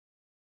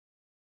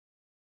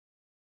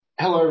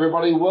Hello,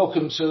 everybody.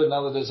 Welcome to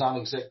another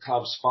Design Exec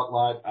Club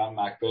Spotlight. I'm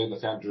Mark Bird, the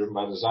founder driven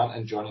by design,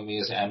 and joining me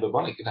is Amber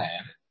Bonny. G'day,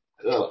 Amber.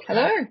 Oh,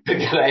 Hello.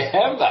 G'day,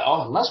 Amber.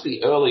 Oh, it must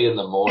be early in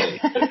the morning.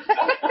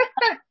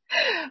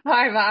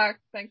 Hi, Mark.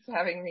 Thanks for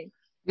having me.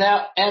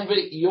 Now, Amber,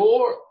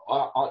 you're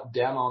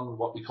down on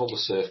what we call the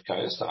Surf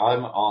Coast.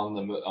 I'm on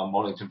the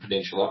Mornington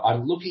Peninsula.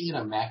 I'm looking at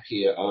a map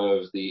here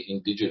of the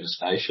Indigenous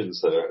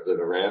nations that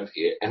are around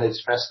here, and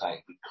it's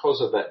fascinating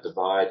because of that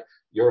divide.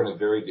 You're in a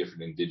very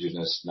different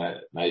Indigenous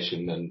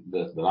nation than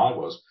I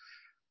was.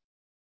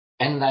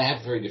 And they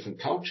have very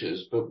different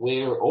cultures, but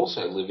we're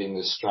also living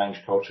this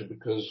strange culture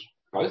because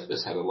both of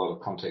us had a lot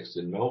of context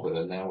in Melbourne,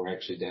 and now we're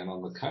actually down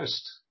on the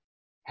coast.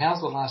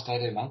 How's the last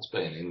 18 months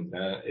been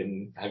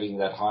in having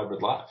that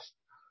hybrid life?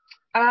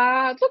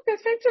 Look,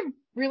 there's been some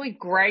really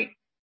great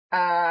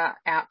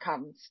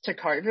outcomes to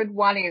COVID.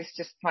 One is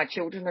just my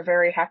children are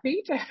very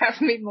happy to have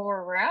me more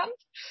around.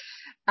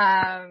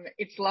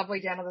 It's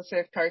lovely down on the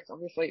Surf Coast,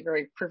 obviously a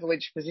very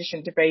privileged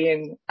position to be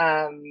in,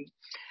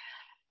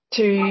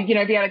 to, be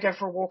able to go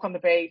for a walk on the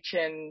beach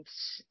and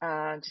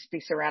just be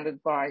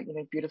surrounded by,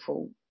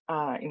 beautiful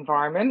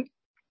environment.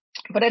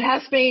 But it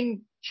has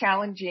been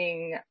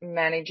challenging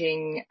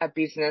managing a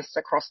business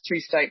across two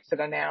states that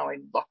are now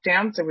in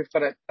lockdown. So we've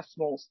got a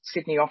small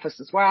Sydney office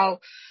as well.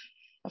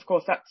 Of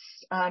course,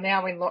 that's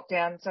now in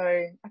lockdown. So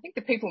I think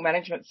the people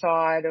management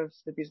side of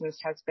the business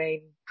has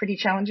been pretty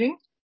challenging.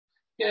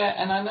 Yeah,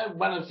 and I know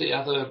one of the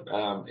other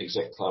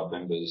exec club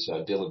members,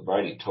 Dylan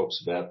Brady,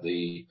 talks about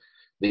the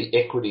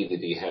equity that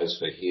he has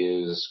for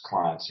his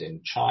clients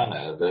in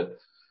China, that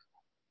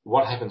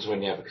what happens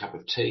when you have a cup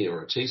of tea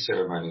or a tea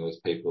ceremony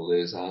with people,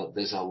 there's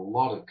a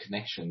lot of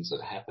connections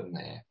that happen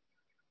there.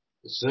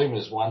 Zoom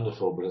is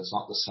wonderful, but it's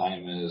not the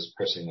same as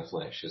pressing the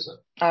flesh, is it?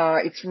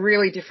 It's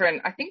really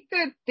different. I think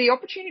that the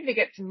opportunity that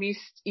gets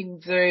missed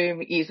in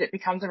Zoom is it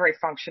becomes a very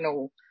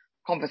functional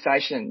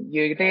conversation.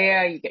 You're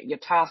there, you get your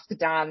task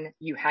done,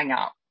 you hang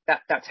up.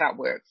 That's how it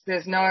works.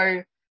 There's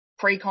no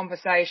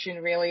pre-conversation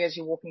really as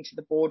you walk into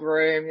the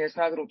boardroom. There's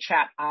no little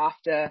chat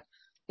after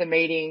the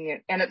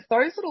meeting. And it's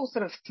those little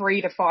sort of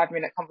 3 to 5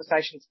 minute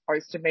conversations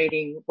post a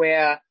meeting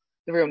where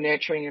the real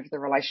nurturing of the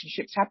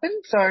relationships happen.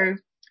 So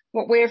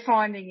what we're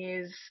finding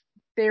is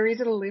there is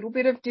a little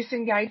bit of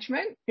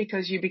disengagement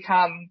because you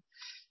become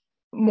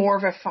more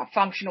of a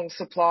functional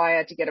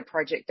supplier to get a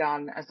project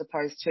done as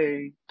opposed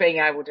to being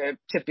able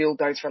to build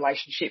those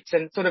relationships,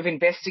 and sort of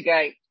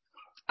investigate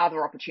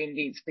other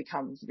opportunities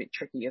becomes a bit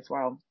tricky as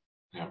well.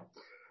 Yeah.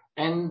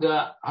 And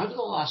over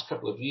the last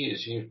couple of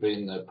years, you've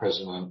been the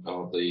president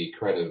of the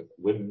Creative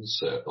Women's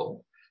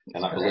Circle,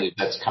 and I believe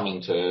that's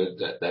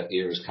that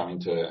era is coming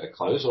to a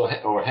close,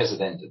 or has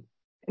it ended?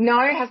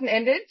 No, it hasn't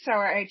ended. So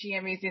our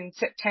AGM is in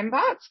September.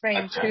 It's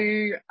been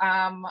two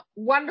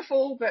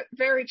wonderful but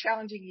very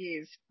challenging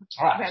years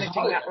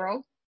managing that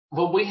role.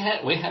 Well, we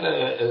had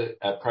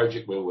a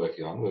project we were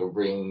working on. We were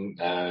bringing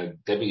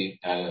Debbie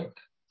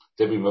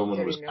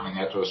Millman was coming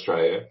out to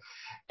Australia,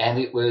 and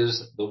it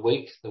was the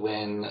week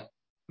when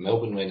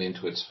Melbourne went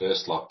into its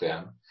first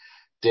lockdown.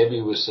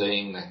 Debbie was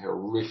seeing the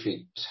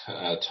horrific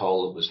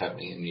toll that was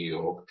happening in New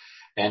York,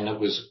 and it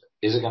was,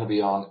 is it going to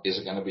be on? Is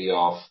it going to be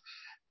off?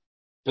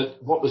 But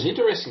what was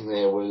interesting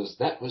there was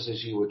that was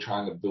as you were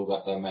trying to build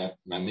up the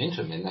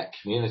momentum in that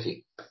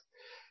community.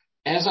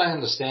 As I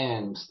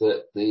understand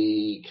that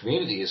the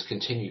community has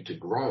continued to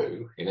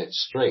grow in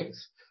its strength,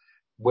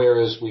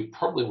 whereas we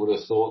probably would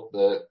have thought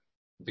that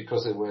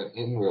because they weren't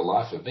in real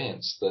life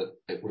events, that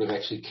it would have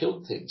actually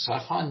killed things. So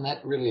I find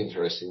that really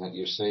interesting that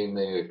you've seen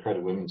the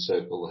Creative Women's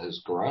Circle has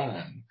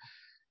grown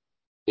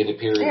in a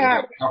period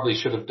that probably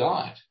should have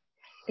died.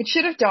 It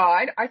should have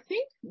died. I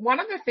think one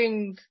of the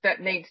things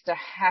that needs to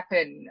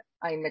happen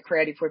in the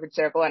Creative Women's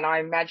Circle, and I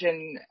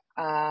imagine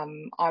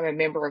I'm a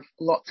member of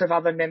lots of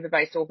other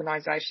member-based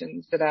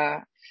organisations that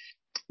are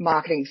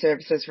marketing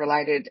services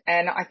related,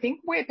 and I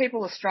think where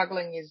people are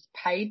struggling is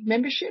paid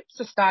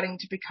memberships are starting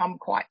to become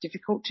quite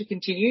difficult to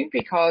continue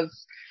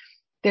because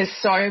there's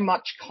so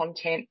much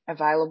content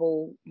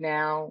available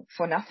now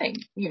for nothing.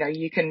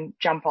 You can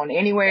jump on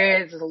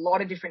anywhere. There's a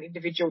lot of different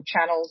individual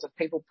channels of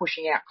people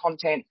pushing out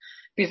content.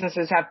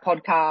 Businesses have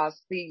podcasts.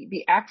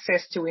 The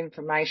access to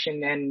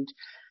information and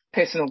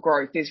personal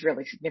growth is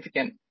really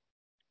significant.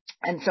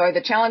 And so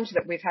the challenge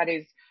that we've had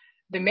is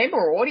the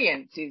member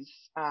audience is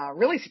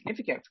really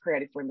significant for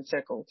Creative Women's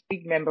Circle. It's a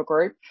big member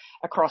group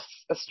across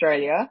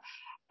Australia.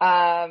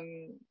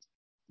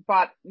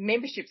 But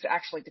memberships are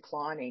actually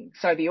declining.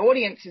 So the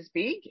audience is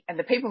big and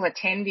the people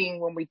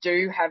attending when we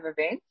do have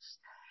events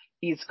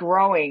is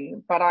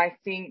growing. But I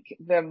think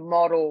the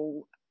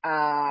model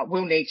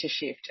will need to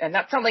shift. And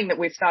that's something that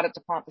we've started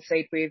to plant the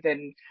seed with.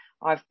 And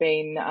I've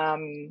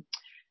been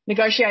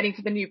negotiating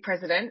for the new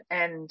president,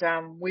 and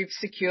we've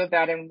secured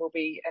that and we'll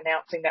be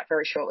announcing that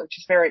very shortly, which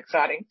is very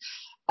exciting.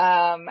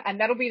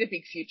 And that'll be the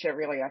big future,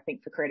 really, I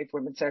think, for Creative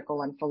Women's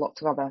Circle and for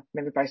lots of other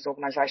member-based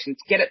organisations.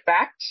 Get it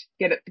backed,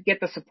 get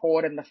the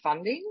support and the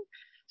funding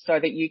so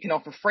that you can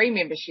offer free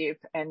membership,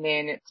 and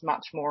then it's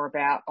much more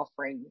about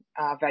offering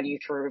value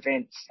through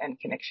events and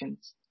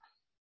connections.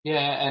 Yeah,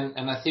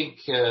 and I think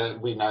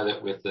we know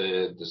that with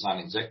the Design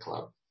Exec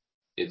Club,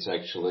 it's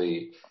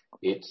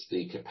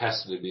the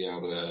capacity to be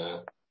able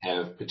to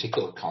have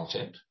particular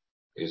content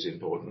is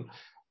important,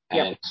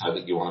 Yep. and so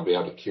that you want to be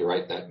able to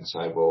curate that and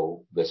say,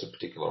 well, there's a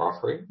particular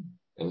offering,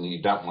 and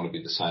you don't want to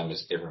be the same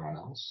as everyone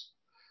else.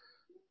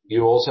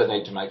 You also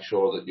need to make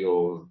sure that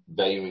you're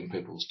valuing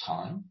people's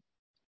time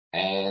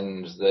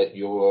and that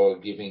you're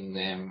giving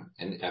them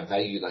a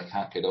value they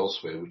can't get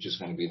elsewhere, which is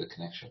going to be the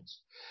connections.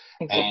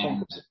 Exactly.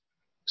 And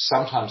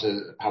sometimes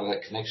part of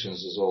that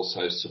connections is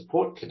also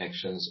support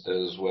connections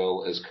as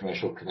well as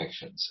commercial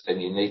connections.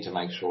 And you need to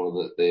make sure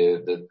that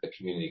the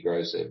community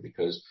grows there,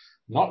 because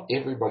not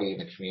everybody in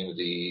the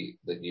community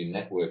that you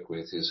network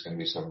with is going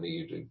to be somebody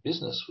you do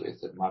business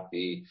with. It might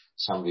be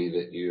somebody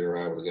that you're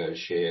able to go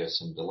share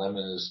some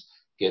dilemmas,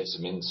 get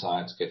some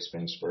insights, get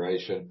some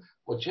inspiration,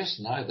 or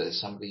just know there's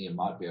somebody you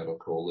might be able to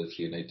call if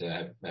you need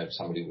to have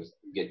somebody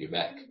get your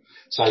back.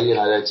 So,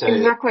 that's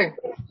exactly.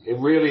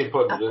 really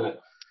important to do that.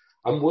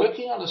 I'm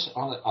working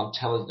on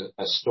telling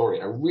a story,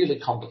 a really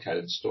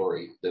complicated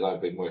story that I've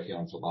been working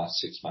on for the last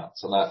 6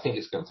 months, and I think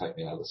it's going to take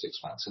me another 6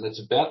 months. And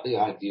it's about the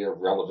idea of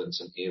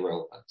relevance and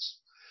irrelevance.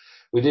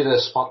 We did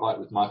a spotlight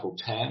with Michael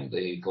Tam,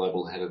 the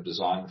global head of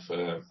design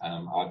for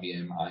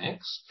IBM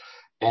iX,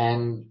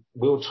 and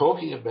we were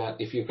talking about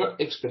if you've got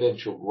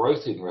exponential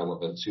growth in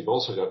relevance, you've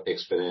also got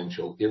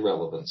exponential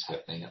irrelevance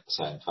happening at the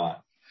same time.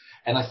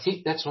 And I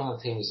think that's one of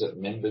the things that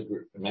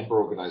member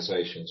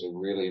organisations are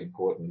really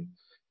important,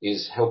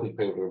 is helping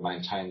people to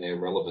maintain their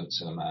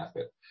relevance in a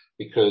market.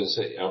 Because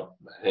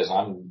as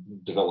I'm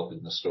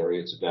developing the story,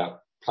 it's about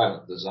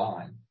planet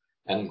design,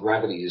 and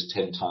gravity is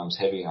 10 times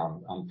heavier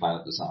on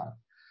planet design.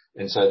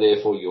 And so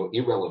therefore your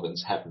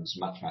irrelevance happens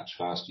much, much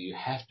faster. You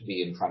have to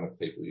be in front of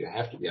people. You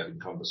have to be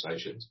having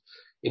conversations.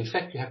 In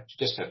fact, you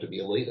just have to be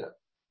a leader.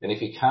 And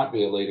if you can't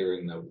be a leader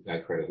in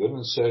the Creative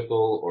Women's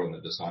Circle or in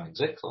the Design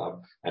Exec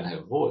Club and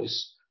have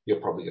voice, you're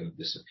probably going to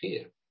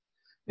disappear.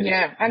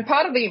 And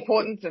part of the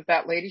importance of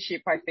that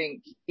leadership, I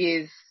think,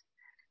 is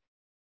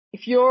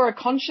if you're a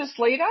conscious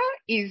leader,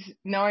 is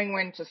knowing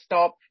when to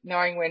stop,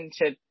 knowing when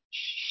to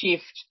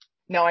shift,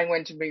 knowing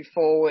when to move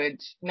forward,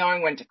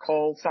 knowing when to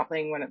call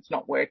something when it's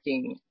not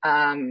working,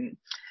 and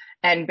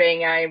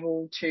being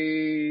able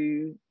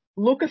to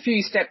look a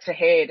few steps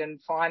ahead and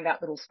find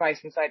that little space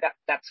and say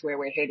that's where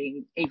we're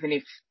heading, even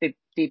if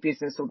the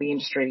business or the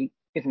industry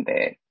isn't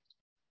there.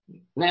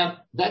 Now,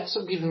 that's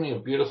given me a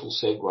beautiful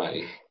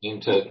segue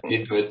into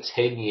a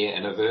 10-year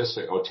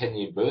anniversary or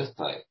 10-year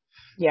birthday.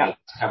 Yeah.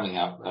 Coming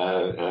up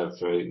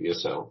for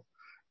yourself.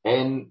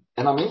 And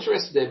I'm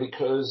interested there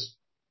because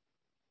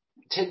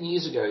 10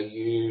 years ago,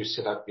 you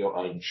set up your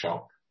own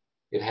shop.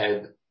 It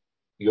had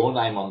your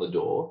name on the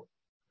door.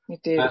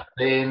 It did. But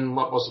then,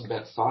 what was it,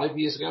 about 5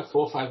 years ago,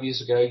 4 or 5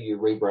 years ago, you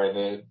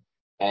rebranded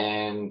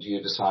and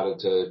you decided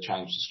to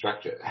change the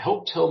structure.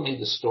 Help tell me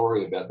the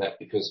story about that,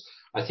 because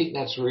I think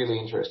that's really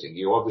interesting.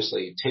 You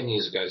obviously 10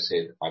 years ago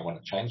said, I want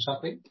to change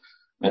something.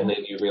 And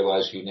then you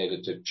realised you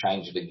needed to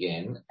change it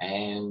again.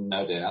 And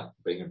no doubt,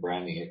 being a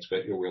branding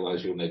expert, you'll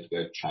realise you'll need to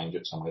go change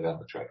it somewhere down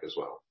the track as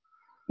well.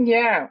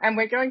 Yeah, and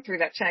we're going through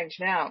that change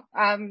now.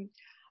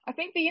 I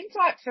think the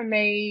insight for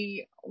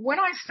me, when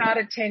I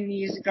started 10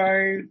 years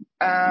ago,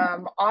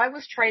 I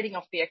was trading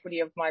off the equity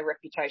of my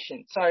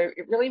reputation. So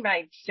it really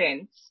made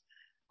sense.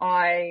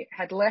 I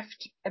had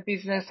left a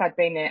business. I'd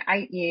been there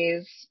 8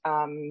 years.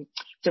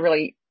 It's a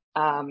really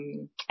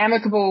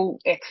amicable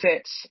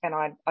exit, and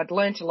I'd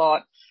learnt a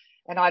lot.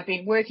 And I'd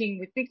been working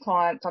with big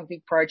clients on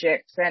big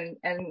projects, and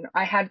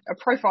I had a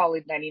profile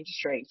in that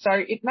industry. So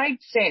it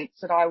made sense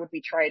that I would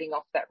be trading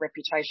off that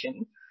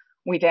reputation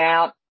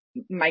without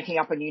making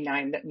up a new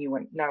name that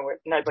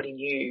nobody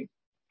knew.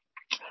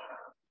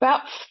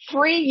 About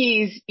 3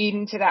 years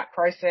into that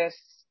process,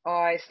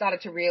 I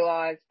started to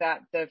realize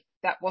that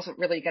that wasn't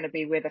really going to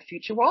be where the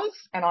future was.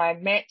 And I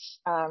met,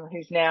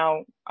 who's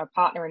now a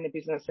partner in the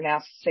business and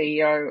our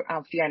CEO,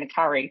 Fiona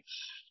Curry.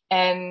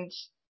 And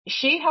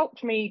she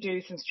helped me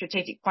do some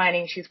strategic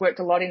planning. She's worked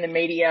a lot in the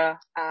media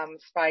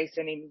space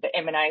and in the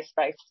M&A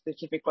space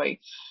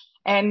specifically.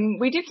 And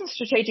we did some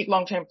strategic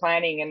long-term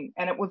planning,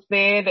 and it was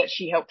there that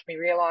she helped me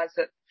realize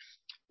that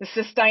the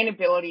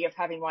sustainability of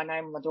having my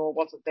name on the door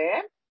wasn't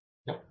there.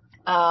 Yep.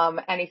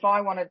 And if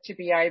I wanted to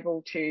be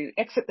able to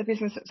exit the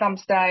business at some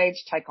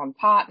stage, take on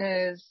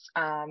partners,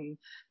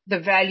 the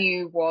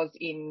value was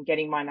in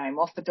getting my name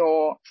off the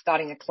door,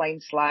 starting a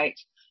clean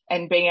slate,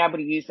 and being able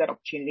to use that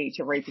opportunity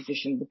to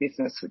reposition the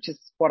business, which is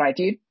what I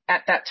did.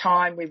 At that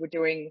time, we were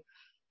doing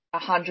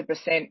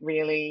 100%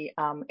 really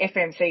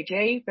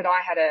FMCG, but I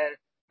had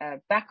a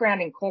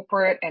background in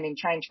corporate and in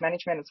change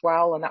management as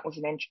well, and that was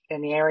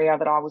an area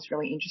that I was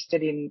really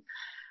interested in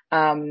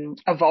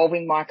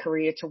evolving my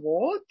career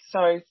towards.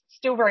 So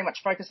still very much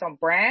focused on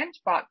brand,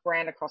 but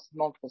brand across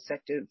multiple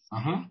sectors.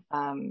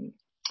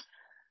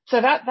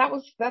 So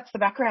that's the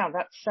background.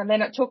 And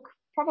then it took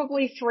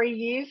probably 3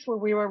 years where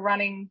we were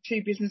running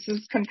 2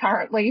 businesses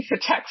concurrently for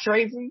tax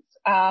reasons.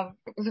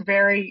 It was a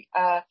very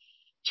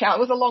it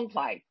was a long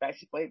play,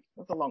 basically. It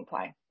was a long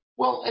play.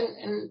 Well,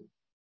 and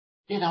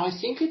I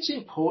think it's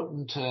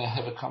important to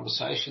have a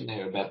conversation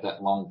there about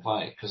that long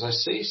play, because I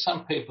see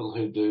some people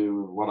who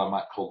do what I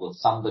might call the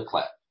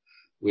thunderclap,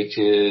 which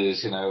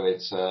is,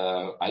 it's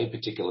a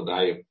particular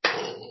day,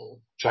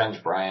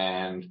 change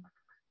brand.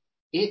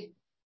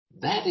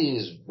 That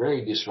is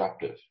very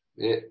disruptive.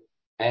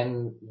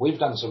 And we've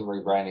done some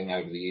rebranding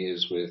over the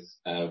years with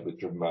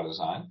Driven by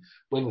Design.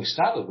 When we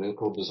started, we were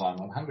called Design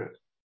 100.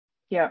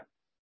 Yeah.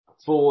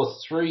 For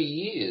 3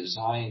 years,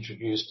 I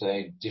introduced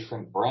a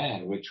different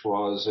brand, it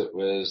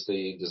was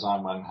the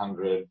Design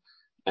 100,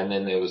 and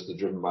then there was the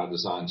Driven by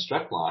Design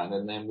strapline,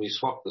 and then we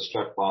swapped the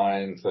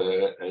strapline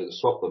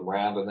swapped them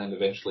round, and then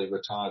eventually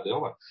retired the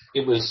other.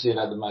 It was,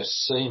 the most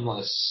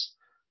seamless.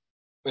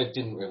 It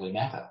didn't really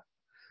matter.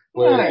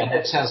 And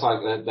it sounds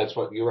like that's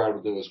what you were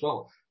able to do as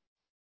well.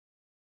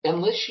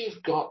 Unless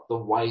you've got the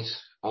weight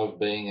of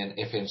being an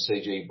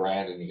FMCG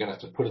brand and you're going to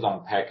have to put it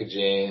on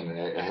packaging and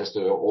it has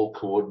to all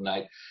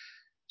coordinate,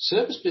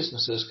 service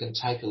businesses can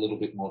take a little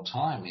bit more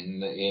time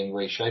in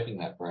reshaping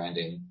that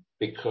branding,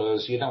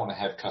 because you don't want to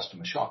have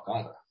customer shock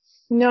either.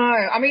 No,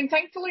 I mean,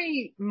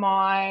 thankfully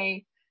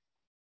my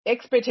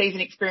expertise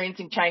and experience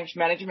in change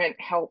management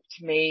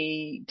helped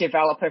me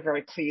develop a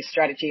very clear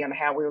strategy on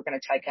how we were going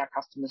to take our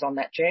customers on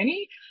that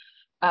journey.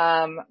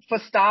 For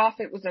staff,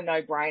 it was a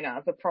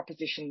no-brainer. The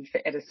proposition for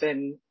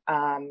Edison,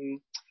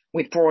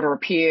 with broader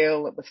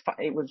appeal,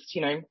 it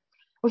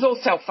was all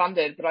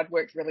self-funded, but I'd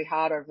worked really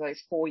hard over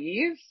those 4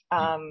 years,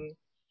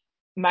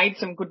 made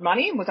some good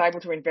money and was able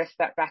to invest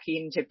that back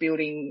into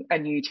building a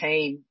new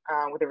team,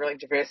 with a really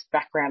diverse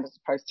background as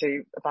opposed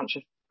to a bunch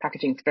of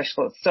packaging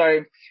specialists.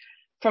 So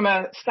from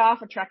a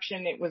staff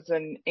attraction, it was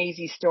an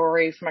easy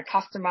story. From a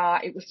customer,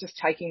 it was just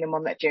taking them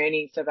on that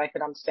journey so they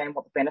could understand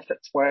what the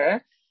benefits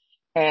were.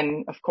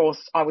 And of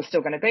course, I was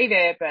still going to be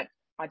there, but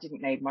I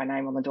didn't need my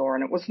name on the door.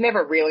 And it was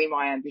never really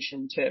my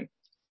ambition to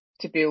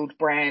build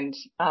brand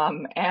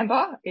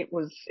Amber. It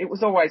was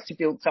always to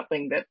build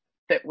something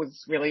that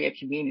was really a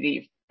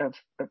community of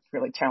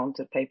really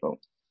talented people.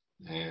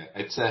 Yeah,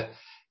 it's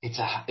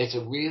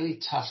a really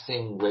tough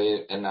thing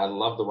and I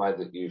love the way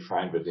that you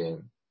framed it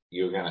in.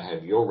 You're going to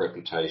have your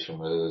reputation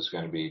where it's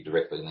going to be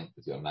directly linked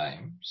with your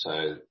name.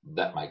 So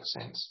that makes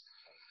sense.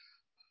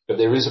 But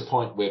there is a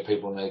point where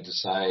people need to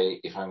say,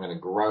 if I'm going to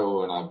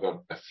grow and I've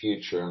got a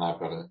future and I've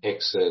got an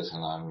exit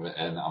and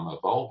I'm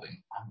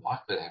evolving, I'm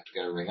likely to have to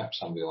go ring up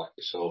somebody like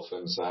yourself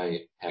and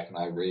say, how can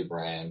I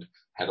rebrand?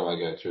 How do I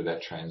go through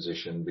that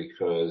transition?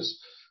 Because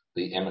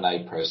the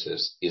M&A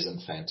process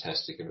isn't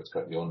fantastic if it's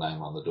got your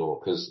name on the door,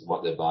 because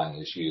what they're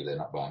buying is you. They're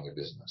not buying a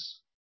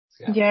business.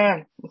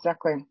 Yeah,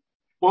 exactly.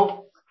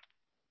 Well,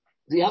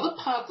 the other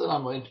part that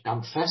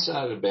I'm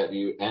fascinated about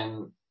you,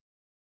 and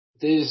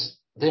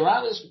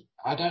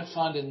I don't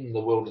find in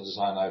the world of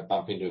design I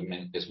bump into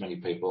as many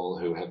people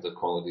who have the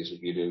qualities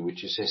that you do,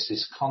 which is just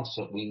this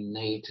constant, we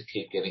need to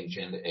keep getting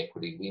gender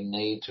equity. We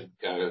need to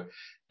go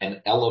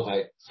and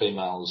elevate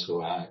females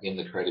who are in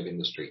the creative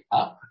industry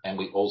up, and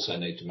we also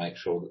need to make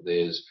sure that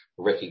there's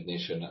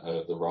recognition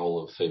of the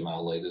role of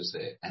female leaders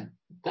there. And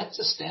that's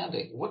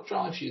astounding. What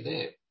drives you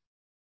there?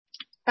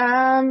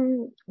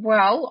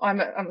 Well, I'm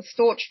a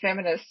staunch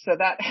feminist, so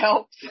that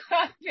helps,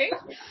 I think.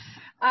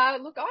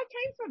 Look, I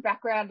came from a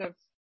background of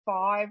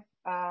 5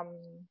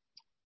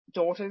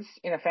 daughters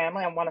in a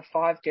family. I'm one of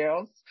 5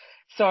 girls.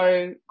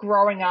 So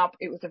growing up,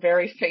 it was a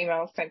very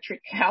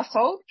female-centric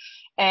household,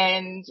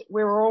 and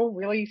we were all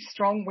really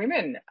strong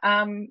women.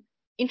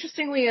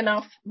 Interestingly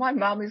enough, my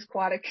mum is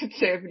quite a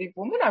conservative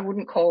woman. I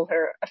wouldn't call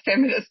her a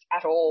feminist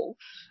at all.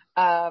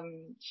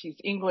 She's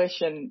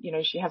English and,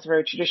 she has a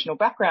very traditional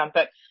background.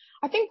 But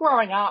I think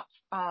growing up,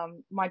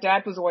 my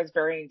dad was always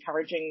very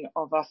encouraging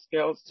of us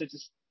girls to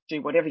just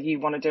do whatever you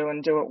want to do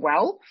and do it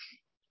well.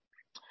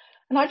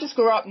 And I just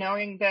grew up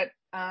knowing that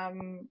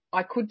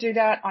I could do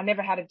that. I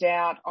never had a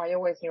doubt. I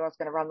always knew I was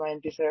going to run my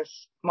own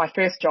business. My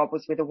first job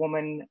was with a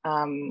woman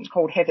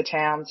called Heather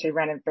Towns, who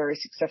ran a very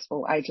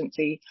successful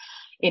agency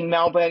in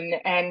Melbourne.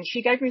 And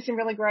she gave me some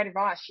really great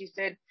advice. She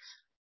said,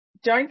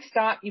 don't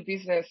start your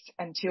business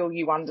until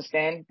you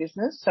understand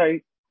business. So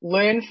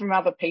learn from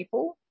other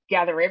people,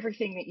 gather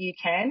everything that you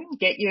can,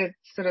 get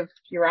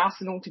your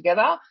arsenal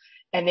together,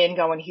 and then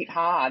go and hit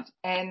hard.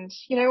 And,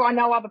 I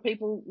know other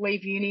people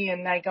leave uni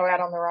and they go out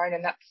on their own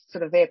and that's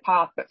sort of their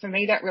path. But for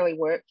me, that really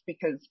worked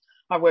because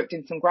I worked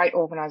in some great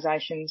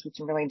organisations with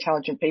some really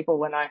intelligent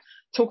people, and I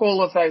took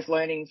all of those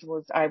learnings and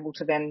was able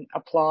to then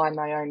apply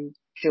my own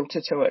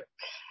filter to it.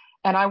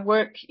 And I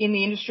work in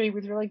the industry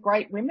with really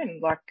great women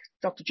like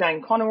Dr.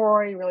 Jane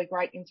Conroy, really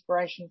great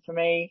inspiration for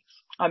me.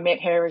 I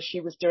met her as she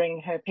was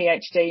doing her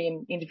PhD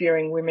in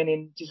interviewing women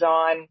in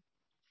design.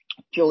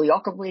 Julie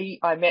Ockerby,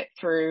 I met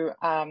through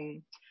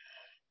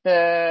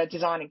the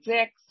design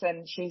execs,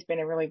 and she's been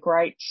a really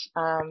great,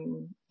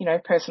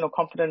 personal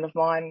confidant of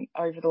mine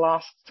over the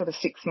last sort of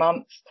 6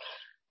 months.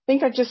 I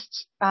think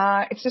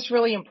it's just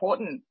really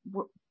important.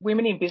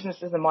 Women in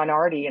business is a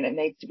minority, and it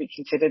needs to be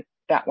considered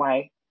that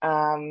way.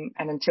 And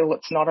until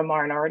it's not a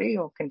minority,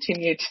 I'll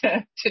continue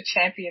to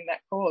champion that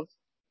cause.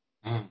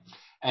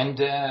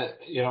 And,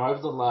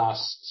 over the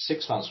last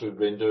 6 months, we've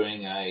been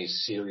doing a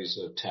series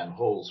of town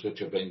halls, which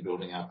have been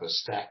building up a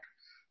stack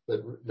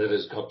that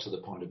has got to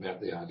the point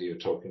about the idea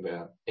of talking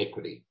about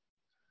equity.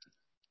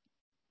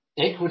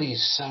 Equity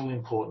is so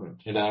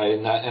important, and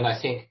I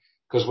think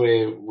because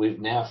we've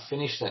now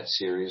finished that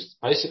series,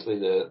 basically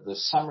the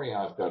summary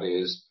I've got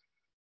is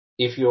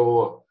if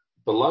you're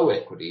below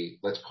equity,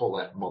 let's call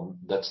that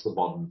that's the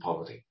modern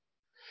poverty.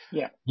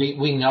 Yeah.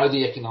 We know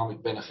the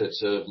economic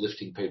benefits of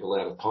lifting people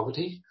out of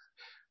poverty.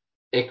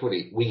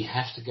 Equity, we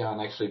have to go and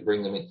actually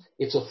bring them in.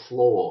 It's a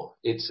floor.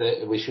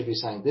 We should be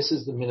saying this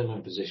is the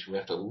minimum position. We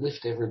have to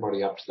lift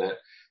everybody up to that.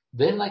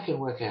 Then they can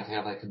work out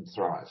how they can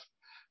thrive.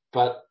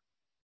 But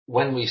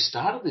when we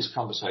started this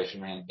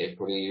conversation around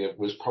equity, it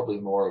was probably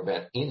more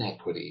about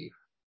inequity.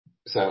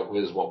 So it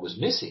was what was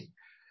missing.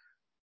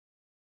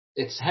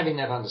 It's having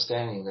that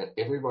understanding that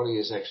everybody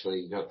has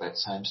actually got that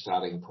same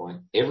starting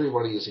point.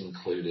 Everybody is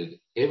included.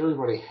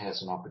 Everybody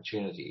has an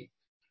opportunity.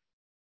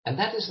 And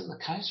that isn't the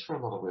case for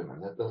a lot of women.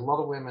 That a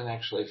lot of women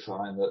actually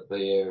find that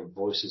their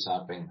voices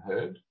aren't being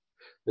heard.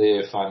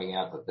 They're finding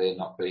out that they're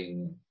not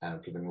being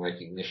given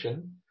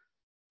recognition.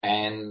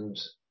 And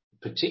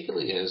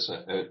particularly as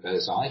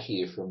I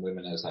hear from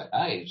women as they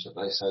age, that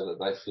they say that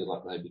they feel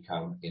like they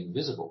become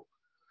invisible.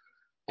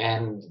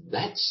 And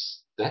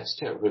that's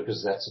terrible,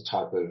 because that's a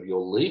type of, you're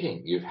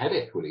leaving, you've had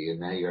equity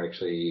and now you're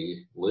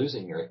actually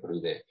losing your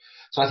equity there.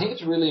 So I think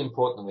it's really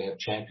important that we have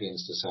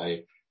champions to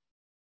say,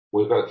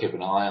 we've got to keep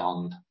an eye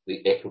on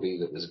the equity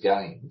that was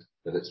gained,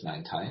 that it's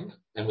maintained.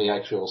 And we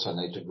actually also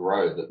need to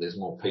grow that there's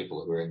more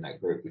people who are in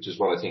that group, which is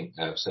what I think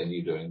I've seen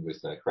you doing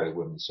with Creative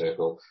Women's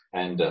Circle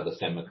and the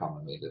Femme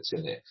Economy that's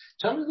in there.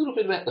 Tell me a little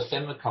bit about the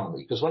Femme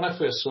Economy, because when I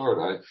first saw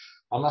it,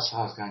 I must have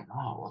I was going,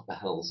 oh, what the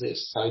hell is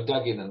this? So I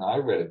dug in and I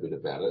read a bit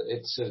about it.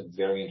 It's a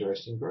very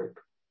interesting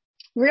group.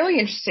 Really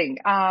interesting.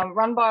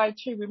 Run by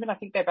two women. I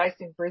think they're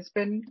based in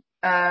Brisbane.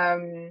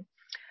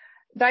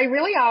 They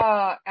really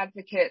are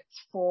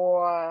advocates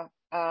for,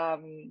 I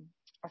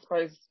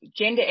suppose,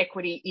 gender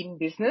equity in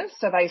business.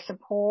 So they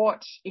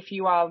support, if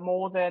you are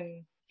more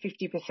than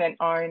 50%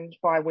 owned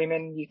by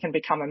women, you can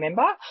become a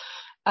member.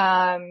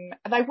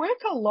 They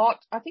work a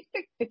lot. I think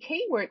the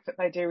key work that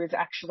they do is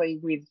actually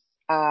with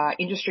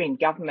industry and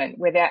government,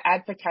 where they're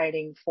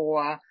advocating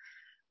for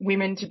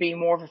women to be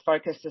more of a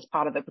focus as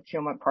part of the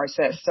procurement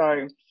process.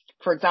 So,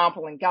 for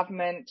example, in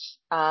government,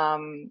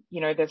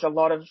 there's a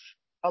lot of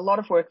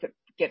work that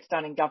gets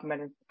done in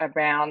government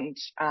around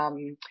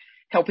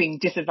helping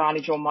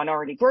disadvantaged or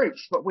minority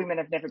groups, but women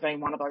have never been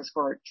one of those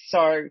groups.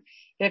 So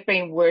they've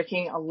been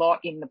working a lot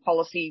in the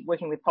policy,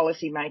 working with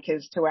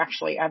policymakers to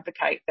actually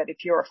advocate that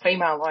if you're a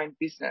female-owned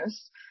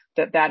business,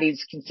 that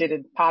is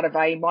considered part of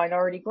a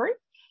minority group,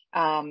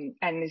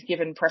 and is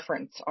given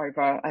preference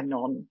over a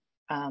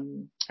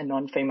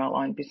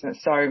non-female-owned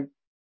business. So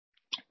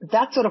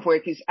that sort of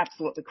work is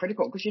absolutely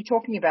critical, because you're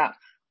talking about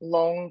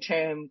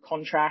long-term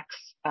contracts,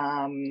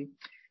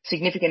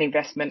 significant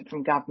investment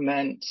from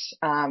government.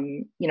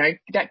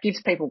 That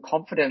gives people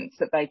confidence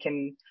that they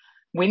can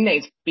win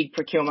these big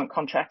procurement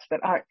contracts that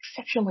are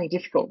exceptionally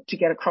difficult to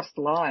get across the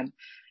line.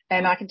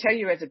 And I can tell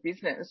you, as a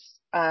business,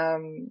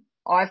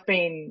 I've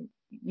been,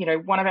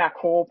 one of our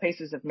core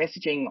pieces of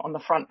messaging on the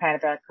front page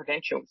of our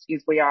credentials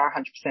is we are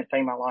 100%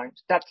 female owned.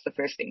 That's the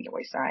first thing that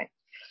we say.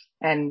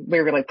 And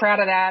we're really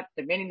proud of that.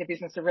 The men in the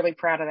business are really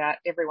proud of that.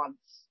 Everyone's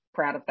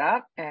proud of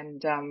that.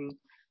 And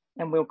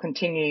we'll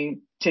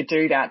continue to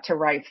do that, to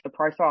raise the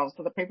profile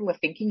so that people are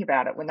thinking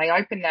about it. When they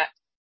open that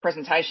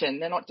presentation,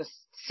 they're not just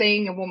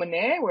seeing a woman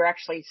there. We're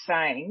actually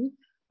saying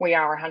we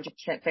are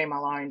 100%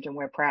 female owned and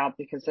we're proud,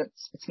 because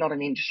it's not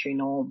an industry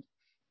norm.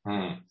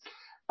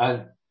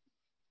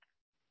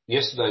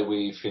 Yesterday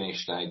we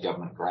finished a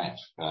government grant,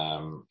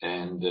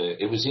 and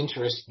it was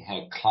interesting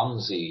how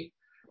clumsy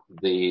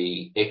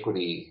the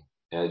equity,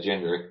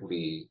 gender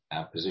equity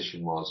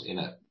position was in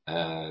it.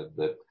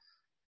 That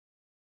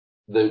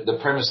the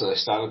premise that they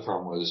started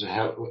from was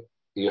how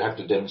you have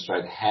to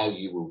demonstrate how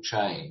you will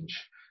change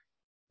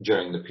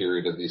during the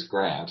period of this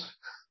grant.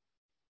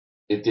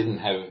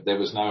 There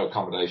was no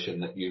accommodation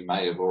that you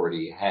may have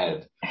already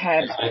had.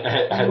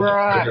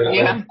 Right,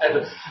 yeah.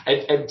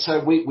 And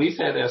so we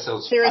found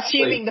ourselves. They're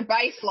assuming the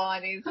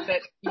baseline is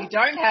that you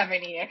don't have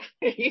any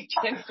equity,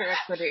 gender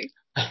equity.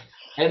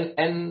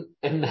 And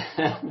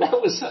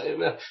that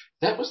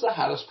was the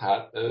hardest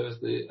part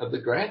of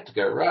the grant to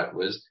go right,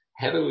 was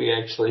how do we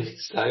actually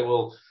say,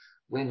 well,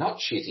 we're not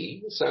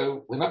shitty,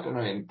 so we're not going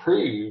to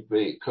improve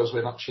because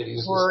we're not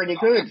shitty. We're already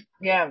good,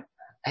 yeah.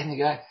 And you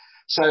go.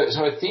 So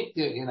I think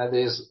that,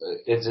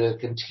 it's a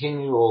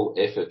continual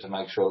effort to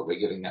make sure that we're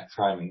getting that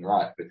framing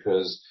right,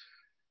 because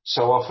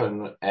so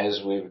often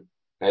as we're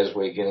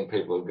getting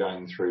people who are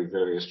going through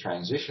various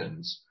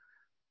transitions,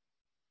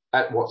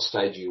 at what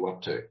stage are you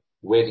up to?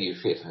 Where do you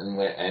fit? And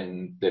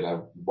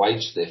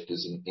wage theft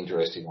is an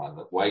interesting one.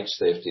 That wage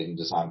theft in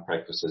design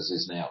practices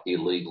is now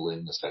illegal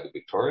in the state of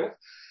Victoria,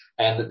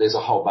 and that there's a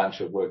whole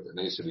bunch of work that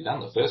needs to be done.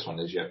 The first one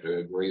is you have to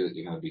agree that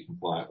you're going to be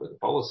compliant with the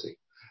policy.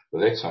 The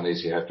next one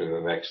is you have to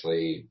have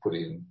actually put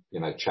in,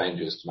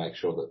 changes to make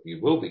sure that you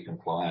will be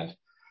compliant.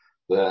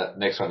 The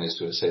next one is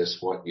to assess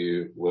what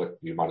you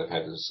might have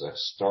had as a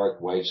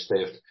historic wage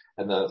theft.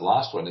 And the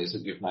last one is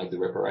that you've made the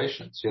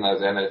reparations.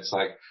 Then it's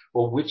like,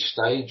 well, which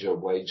stage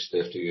of wage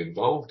theft are you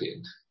involved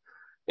in?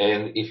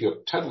 And if you're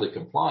totally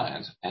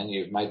compliant and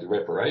you've made the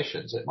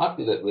reparations, it might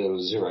be that there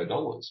was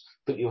 $0,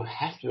 but you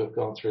have to have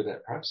gone through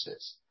that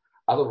process.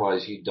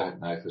 Otherwise, you don't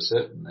know for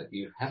certain that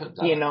you haven't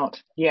done it. You're not,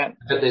 yeah.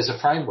 But there's a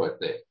framework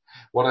there.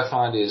 What I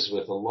find is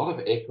with a lot of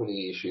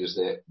equity issues,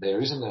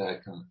 there isn't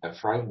a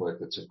framework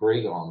that's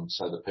agreed on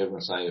so that people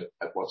can say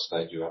at what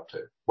stage you're up to.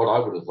 What I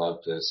would have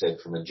loved to have said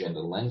from a gender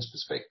lens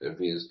perspective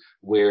is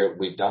where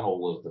we've done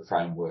all of the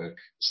framework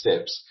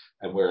steps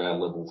and we're our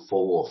level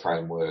 4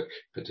 framework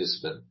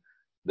participant.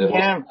 There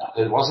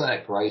wasn't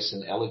that grace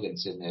and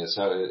elegance in there.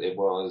 So it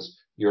was,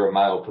 you're a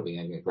male putting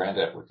in your grant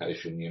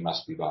application, you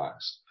must be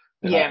biased.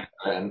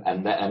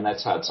 And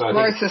that's hard. So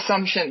gross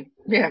assumption.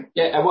 Yeah.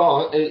 Yeah.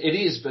 Well, it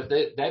is, but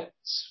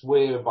that's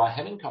where by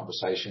having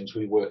conversations,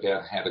 we work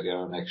out how to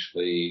go and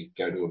actually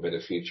go to a better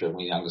future, and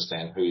we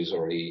understand who's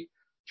already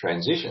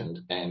transitioned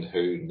and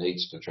who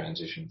needs to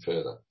transition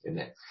further in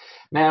there.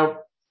 Now,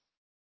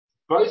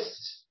 both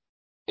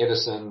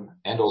Edison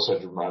and also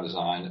Dry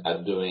Design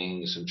are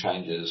doing some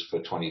changes for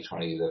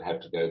 2020 that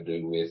have to go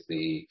do with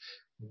the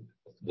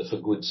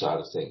for good side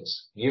of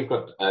things. You've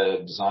got a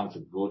Design for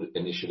Good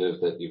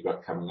initiative that you've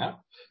got coming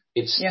up.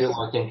 It's still,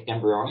 I think,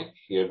 embryonic.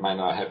 You may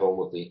not have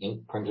all of the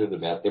ink printed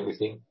about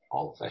everything,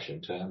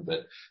 old-fashioned term,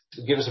 but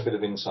give us a bit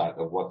of insight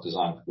of what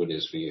Design for Good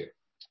is for you.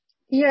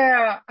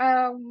 Yeah,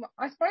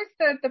 I suppose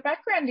the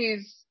background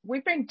is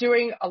we've been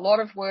doing a lot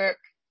of work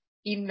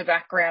in the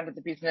background of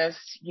the business.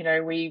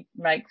 We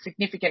make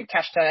significant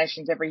cash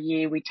donations every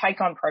year. We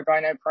take on pro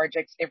bono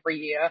projects every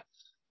year.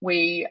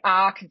 We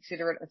are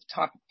considerate of the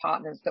type of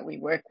partners that we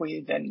work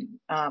with, and,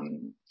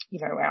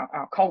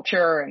 our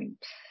culture and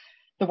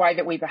the way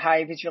that we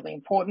behave is really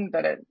important,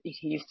 that it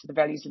adheres to the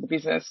values of the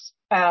business.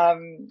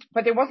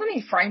 But there wasn't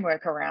any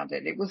framework around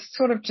it. It was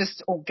sort of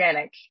just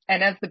organic.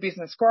 And as the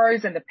business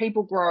grows and the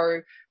people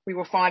grow, we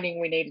were finding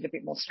we needed a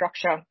bit more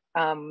structure.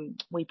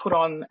 We put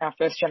on our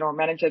first general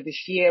manager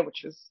this year,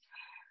 which was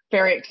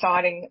very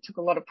exciting. It took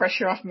a lot of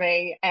pressure off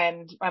me.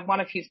 And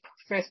one of his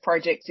first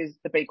projects is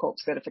the B Corp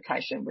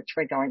certification, which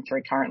we're going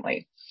through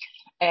currently.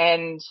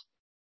 And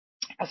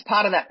as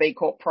part of that B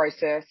Corp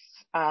process,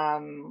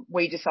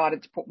 we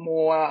decided to put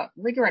more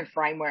rigor and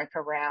framework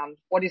around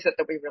what is it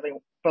that we really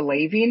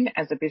believe in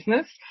as a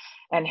business,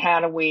 and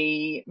how do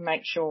we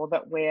make sure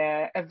that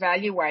we're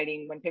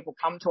evaluating when people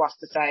come to us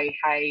to say,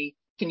 hey,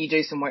 can you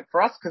do some work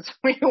for us? Because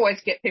we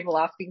always get people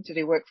asking to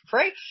do work for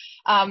free.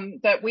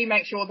 That we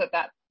make sure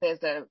that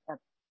there's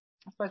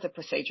a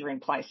procedure in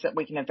place that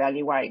we can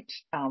evaluate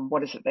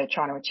what is it they're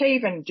trying to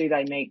achieve, and do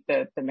they meet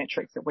the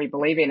metrics that we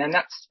believe in. And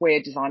that's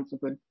where Design for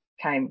Good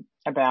came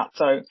about.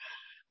 So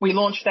we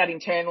launched that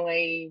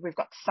internally. We've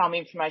got some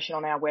information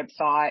on our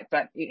website,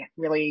 but it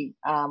really,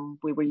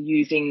 we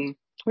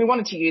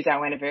wanted to use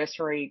our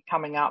anniversary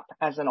coming up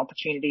as an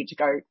opportunity to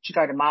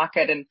go to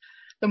market. And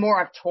the more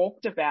I've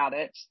talked about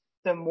it,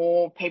 the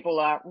more people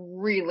are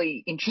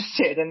really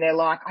interested, and they're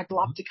like, I'd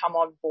love to come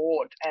on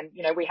board. And,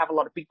 we have a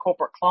lot of big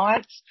corporate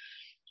clients.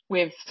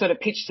 We've sort of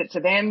pitched it to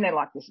them. They're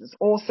like, this is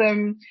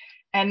awesome.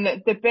 And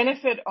the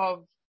benefit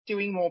of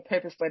doing more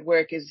purpose-led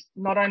work is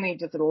not only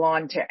does it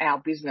align to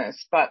our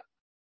business, but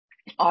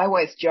I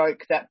always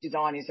joke that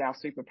design is our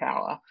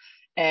superpower.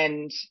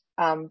 And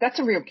that's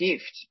a real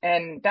gift.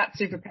 And that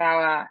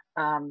superpower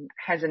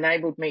has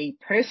enabled me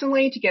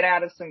personally to get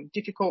out of some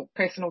difficult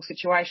personal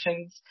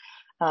situations.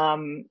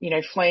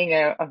 Fleeing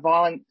a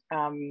violent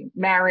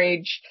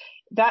marriage.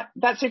 That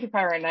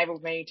superpower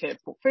enabled me to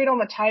put food on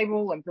the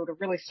table and build a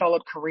really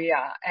solid career.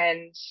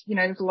 And,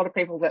 there's a lot of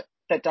people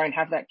that don't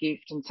have that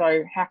gift. And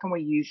so how can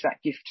we use that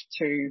gift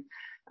to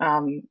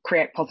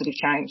create positive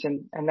change?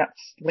 And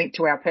that's linked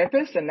to our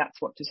purpose, and that's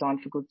what Design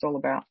for Good's all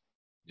about.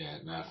 Yeah,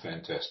 no,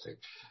 fantastic.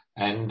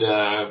 And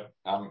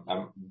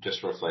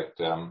just reflect,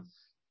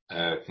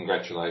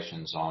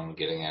 congratulations on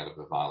getting out of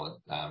a violent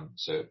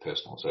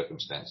personal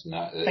circumstance.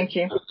 No, thank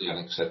you. Totally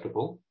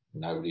unacceptable.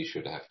 Nobody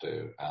should have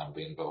to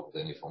be involved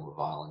with any form of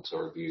violence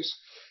or abuse.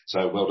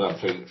 So well done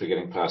for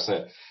getting past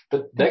that.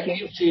 But that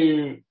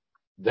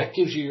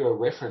gives you a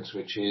reference,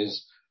 which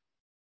is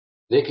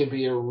there can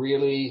be a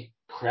really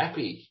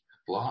crappy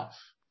life,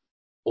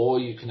 or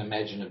you can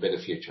imagine a better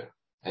future.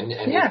 And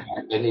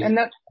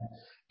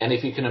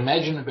if you can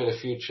imagine a better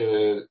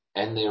future,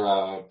 and there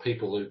are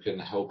people who can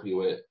help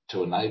you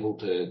to enable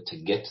to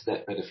get to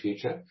that better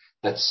future,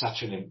 that's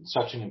such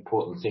an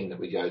important thing that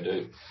we go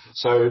do.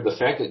 So the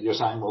fact that you're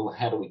saying, well,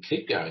 how do we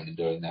keep going and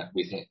doing that?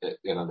 We think that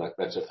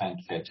that's a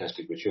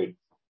fantastic pursuit.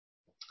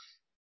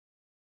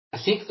 I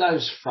think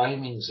those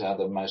framings are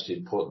the most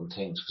important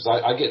things,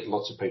 because I get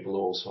lots of people who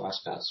also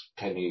ask us,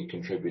 can you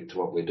contribute to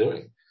what we're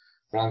doing?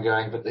 But I'm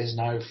going, but there's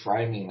no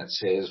framing that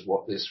says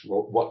what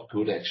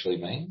good actually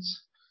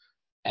means.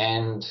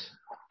 And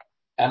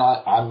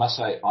I must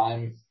say,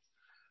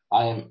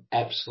 I am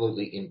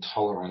absolutely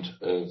intolerant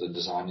of the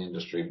design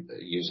industry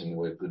using the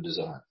word good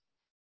design.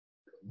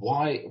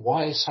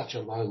 Why such a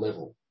low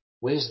level?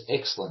 Where's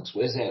excellence?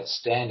 Where's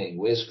outstanding?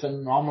 Where's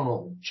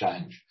phenomenal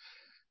change?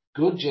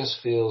 Good just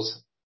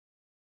feels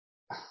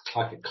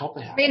like a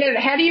cop-out. I mean,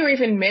 how do you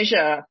even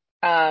measure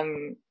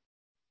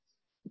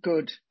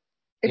good?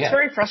 It's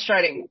very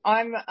frustrating.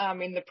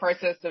 I'm in the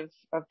process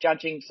of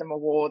judging some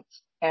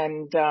awards,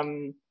 and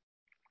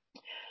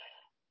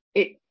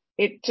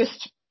it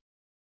just,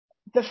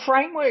 the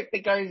framework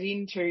that goes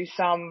into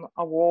some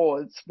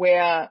awards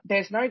where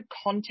there's no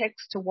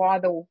context to why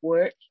the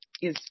work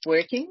is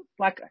working.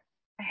 Like,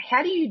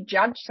 how do you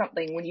judge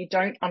something when you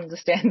don't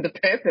understand the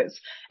purpose?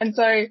 And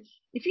so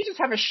if you just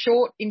have a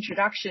short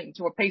introduction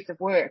to a piece of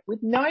work with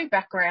no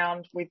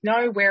background, with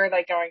no where are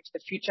they going to the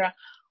future,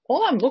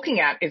 all I'm looking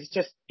at is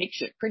just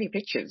pretty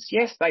pictures.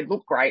 Yes, they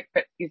look great,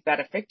 but is that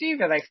effective?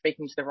 Are they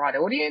speaking to the right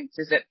audience?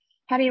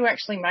 How do you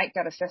actually make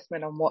that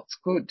assessment on what's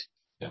good?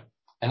 Yeah.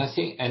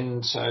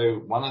 And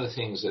so one of the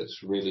things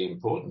that's really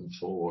important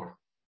for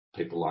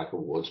people like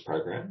awards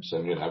programs,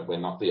 and, we're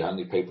not the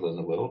only people in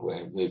the world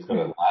where we've got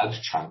a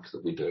large chunk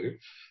that we do,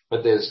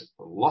 but there's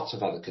lots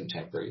of other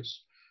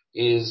contemporaries,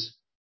 is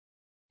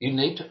you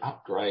need to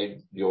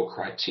upgrade your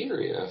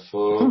criteria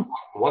for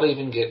what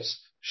even gets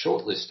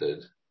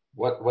shortlisted,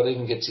 what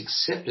even gets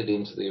accepted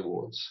into the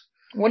awards.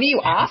 What are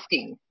you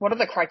asking? What are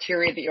the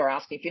criteria that you're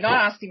asking? If you're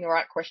not asking the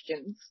right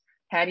questions,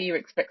 how do you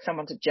expect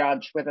someone to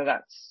judge whether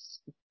that's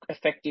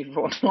effective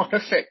or not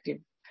effective?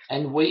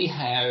 And we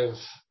have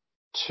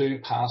 2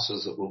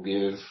 passes that we'll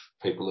give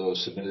people who are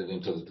submitted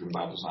into the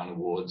Djermbar Design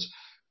Awards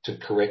to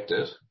correct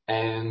it.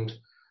 And,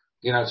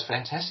 it's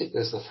fantastic.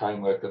 There's the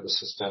framework of the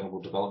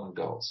Sustainable Development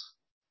Goals.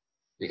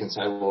 You can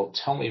say, well,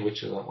 tell me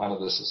which one of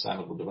the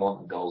Sustainable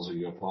Development Goals are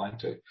you applying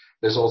to?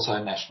 There's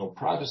also national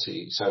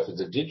privacy. So if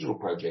it's a digital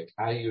project,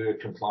 are you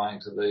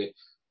complying to the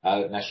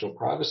National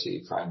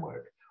Privacy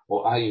Framework?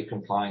 Or are you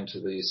complying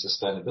to the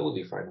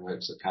sustainability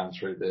frameworks that come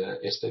through the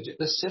SDGs?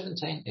 There's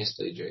 17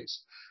 SDGs.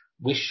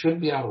 We should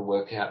be able to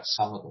work out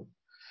some of them.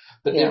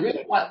 But there is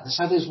one,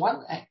 so there's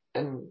one,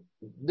 and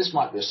this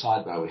might be a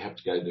sidebar we have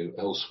to go to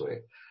elsewhere,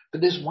 but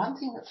there's one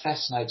thing that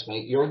fascinates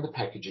me. You're in the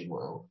packaging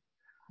world.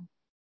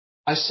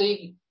 I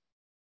see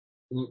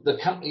the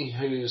company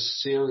whose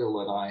cereal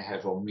that I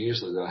have, or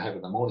muesli that I have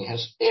in the morning,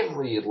 has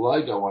every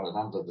logo on it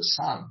under the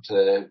sun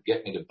to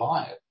get me to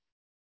buy it.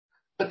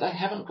 But they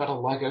haven't got a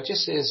logo. It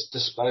just says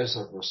dispose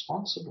of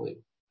responsibly.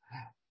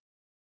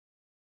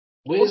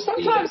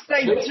 Sometimes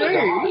they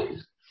do,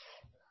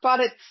 but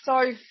it's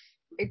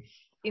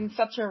in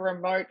such a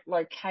remote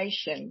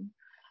location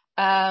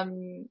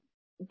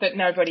that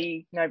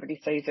nobody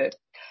sees it.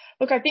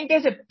 Look, I think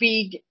there's a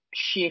big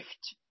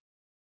shift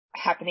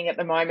happening at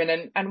the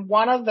moment, and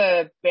one of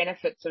the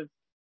benefits of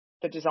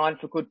the Design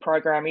for Good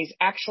program is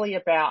actually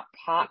about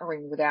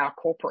partnering with our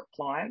corporate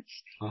clients.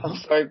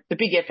 So the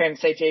big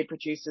FMCG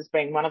producers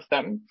being one of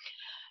them,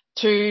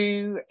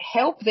 to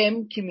help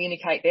them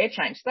communicate their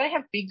change. They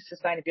have big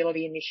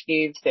sustainability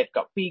initiatives. They've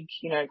got big,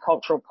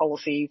 cultural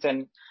policies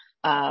and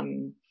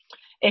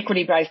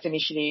equity-based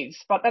initiatives,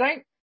 but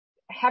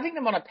having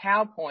them on a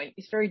PowerPoint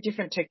is very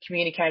different to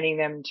communicating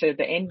them to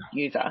the end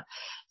user.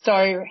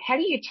 So how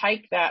do you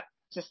take that?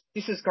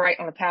 This is great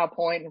on a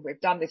PowerPoint, and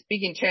we've done this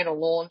big internal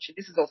launch, and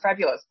this is all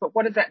fabulous, but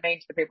what does that mean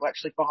to the people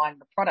actually buying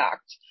the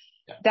product?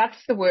 Yeah. That's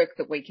the work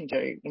that we can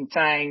do in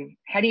saying,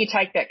 how do you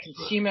take that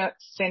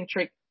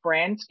consumer-centric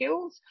brand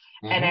skills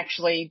and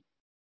actually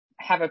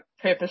have a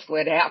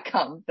purpose-led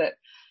outcome that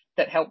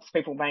helps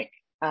people make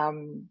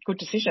good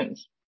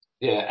decisions?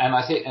 Yeah, and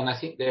I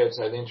think there's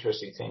an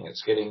interesting thing.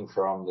 It's getting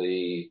from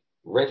the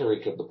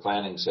rhetoric of the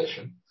planning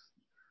session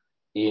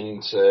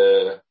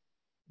into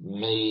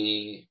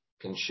me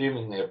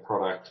consuming their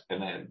product,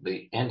 and at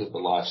the end of the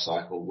life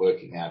cycle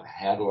working out,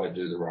 how do I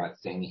do the right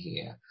thing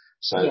here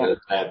so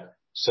that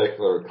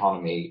circular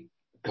economy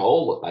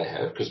goal that they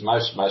have, because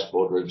most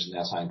boardrooms are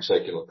now saying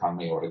circular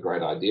economy, what a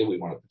great idea, we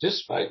want to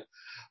participate,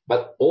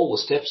 but all the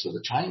steps of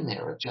the chain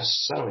there are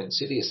just so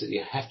insidious that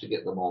you have to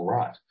get them all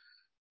right.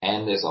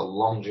 And there's a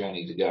long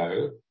journey to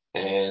go,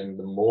 and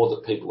the more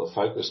that people are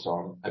focused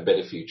on a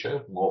better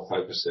future, more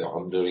focused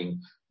on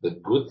doing the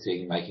good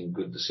thing, making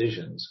good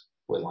decisions,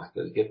 we're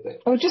likely to get there.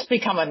 It'll just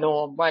become a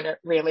norm, won't it,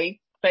 really?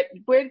 But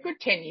we're a good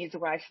 10 years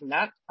away from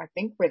that, I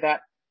think, with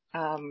that,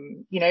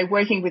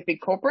 working with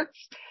big corporates,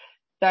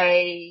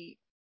 they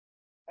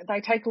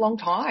take a long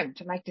time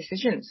to make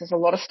decisions. There's a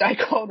lot of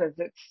stakeholders.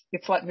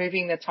 It's like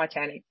moving the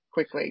Titanic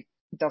quickly.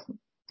 It doesn't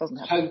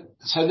happen.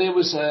 So there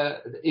was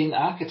in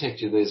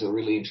architecture, there's a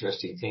really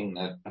interesting thing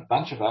that a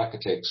bunch of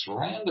architects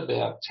around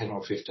about 10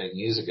 or 15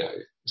 years ago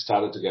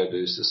started to go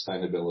do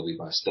sustainability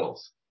by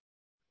stealth.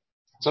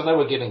 So they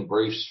were getting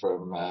briefs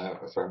from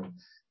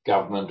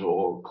government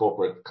or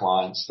corporate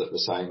clients that were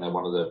saying they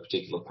wanted a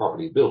particular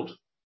property built,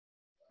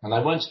 and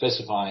they weren't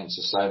specifying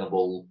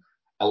sustainable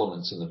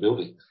elements in the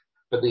building.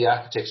 But the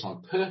architects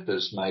on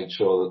purpose made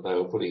sure that they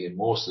were putting in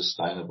more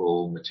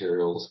sustainable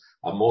materials,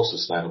 a more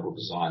sustainable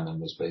design than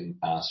was being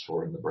asked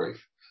for in the brief.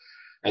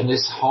 And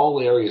this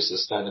whole area of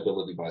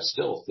sustainability by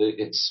stealth,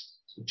 it's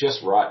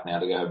just right now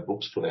to go have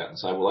books put out and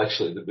say, well,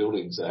 actually the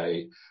building's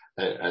a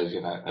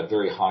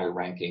very high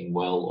ranking,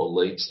 well or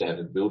LEED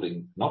standard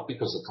building, not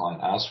because the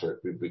client asked for it,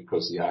 but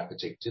because the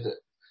architect did it.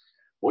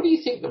 What do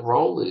you think the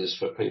role is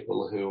for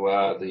people who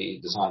are the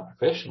design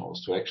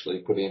professionals to actually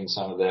put in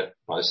some of that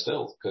by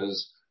stealth?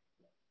 Because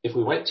if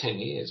we wait 10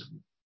 years,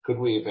 could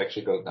we have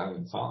actually got it done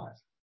in 5?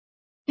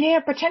 Yeah,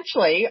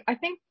 potentially. I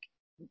think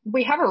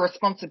we have a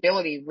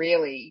responsibility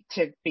really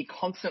to be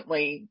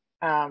constantly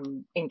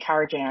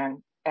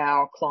encouraging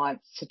our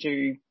clients to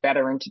do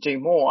better and to do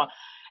more.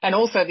 And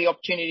also the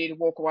opportunity to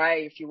walk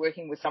away if you're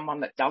working with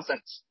someone that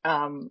doesn't.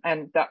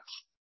 And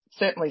that's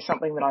certainly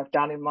something that I've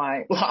done in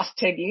my last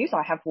 10 years.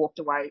 I have walked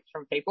away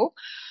from people.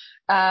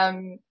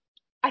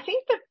 I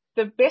think that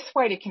the best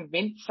way to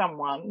convince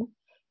someone,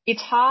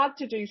 it's hard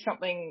to do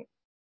something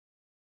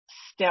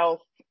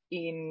stealth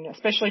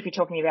especially if you're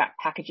talking about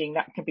packaging,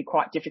 that can be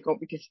quite difficult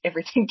because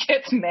everything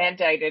gets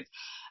mandated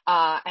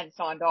and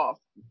signed off.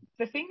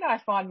 The thing that I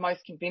find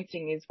most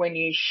convincing is when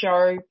you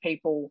show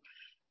people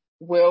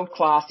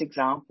world-class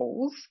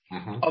examples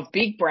of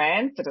big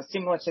brands that are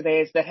similar to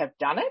theirs that have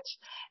done it.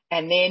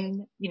 And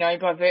then,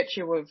 by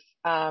virtue of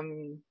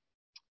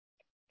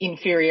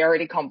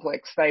inferiority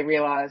complex, they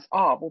realize,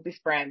 oh, well, this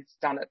brand's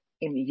done it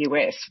in the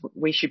US.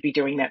 We should be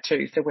doing that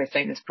too. So we're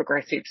seen as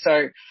progressive.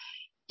 So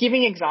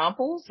giving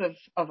examples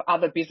of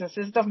other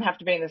businesses, doesn't have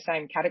to be in the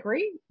same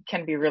category,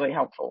 can be really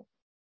helpful.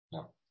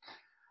 Yeah.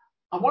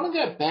 I want to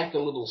go back a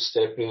little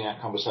step in our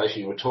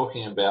conversation. You were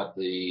talking about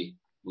the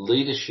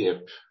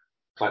leadership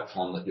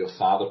platform that your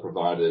father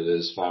provided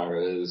as far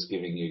as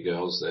giving you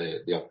girls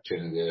the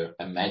opportunity to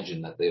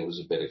imagine that there was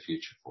a better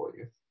future for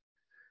you.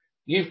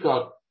 You've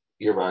got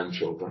your own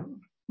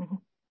children. Mm-hmm.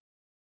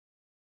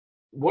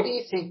 What do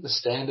you think the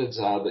standards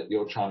are that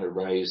you're trying to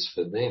raise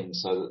for them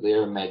so that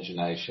their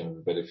imagination of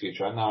a better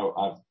future? I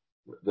know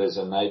there's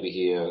a neighbour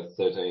here, a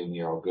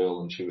 13-year-old girl,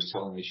 and she was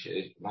telling me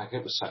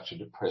it was such a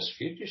depressed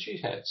future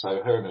she had.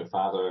 So her and her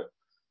father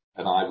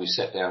and we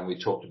sat down and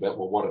we talked about,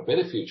 well, what a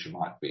better future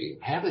might be.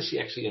 How does she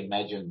actually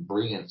imagine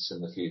brilliance in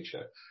the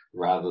future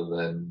rather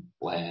than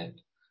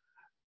bland?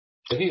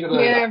 Have you got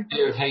an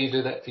idea of how you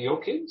do that for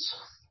your kids?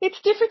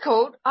 It's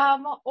difficult.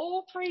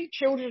 All 3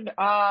 children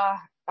are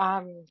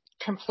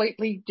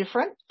completely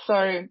different.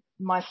 So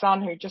my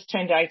son, who just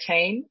turned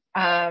 18,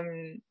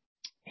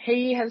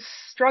 he has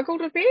struggled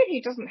a bit.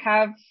 He doesn't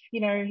have,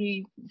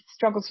 he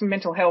struggles with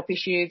mental health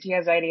issues. He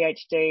has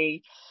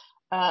ADHD.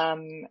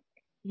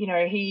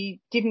 He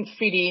didn't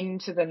fit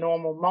into the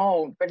normal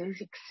mold, but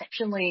he's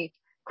exceptionally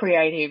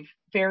creative,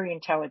 very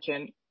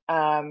intelligent.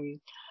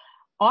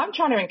 I'm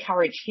trying to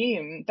encourage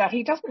him that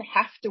he doesn't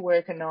have to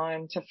work a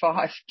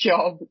 9-to-5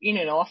 job in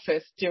an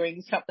office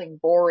doing something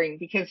boring,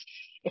 because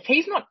if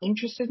he's not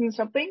interested in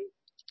something,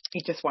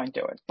 he just won't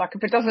do it. Like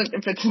if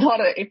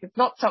it's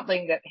not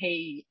something that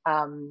he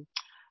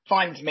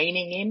finds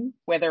meaning in,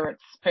 whether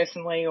it's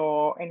personally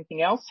or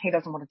anything else, he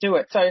doesn't want to do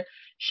it. So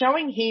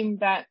showing him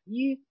that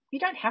you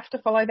don't have to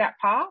follow that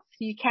path.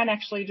 You can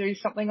actually do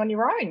something on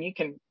your own. You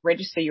can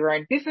register your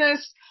own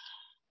business,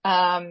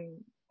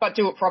 but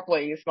do it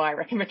properly is my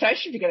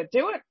recommendation. If you're going to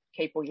do it,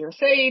 keep all your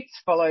receipts,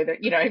 follow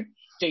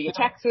do your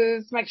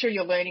taxes, make sure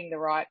you're learning the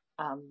right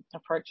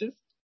approaches.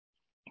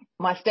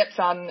 My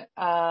stepson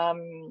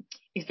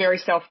is very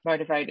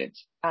self-motivated.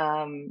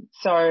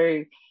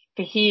 So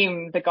for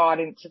him, the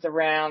guidance is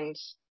around,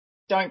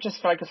 don't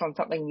just focus on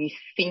something you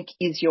think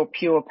is your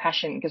pure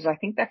passion, because I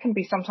think that can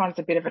be sometimes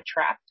a bit of a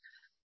trap.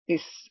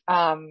 This,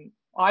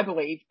 I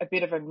believe, a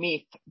bit of a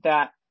myth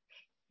that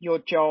your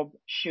job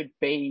should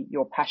be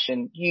your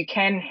passion. You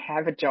can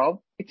have a job.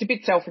 It's a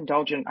bit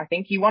self-indulgent. I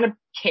think you want to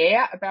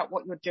care about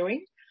what you're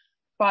doing,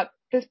 but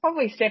there's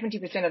probably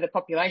 70% of the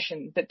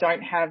population that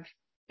don't have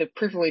the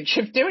privilege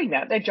of doing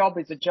that. Their job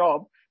is a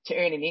job to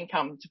earn an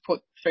income to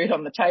put food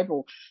on the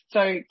table.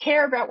 So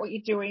care about what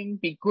you're doing,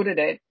 be good at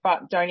it,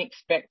 but don't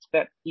expect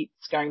that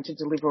it's going to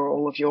deliver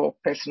all of your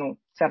personal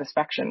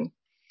satisfaction.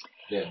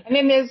 Yeah. And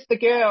then there's the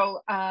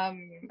girl,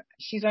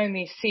 she's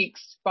only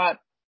 6, but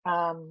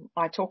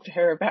I talk to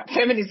her about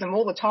feminism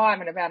all the time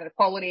and about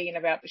equality and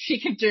about that she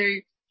can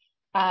do,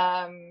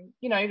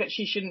 that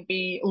she shouldn't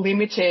be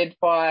limited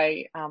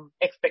by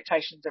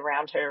expectations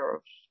around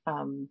her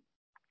of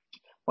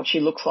what she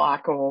looks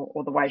like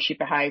or the way she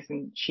behaves,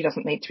 and she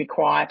doesn't need to be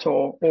quiet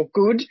or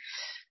good,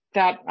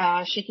 that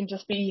she can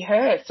just be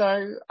her.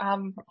 So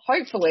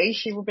hopefully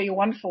she will be a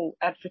wonderful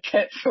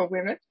advocate for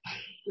women.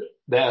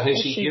 Now, has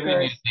she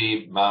given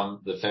you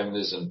the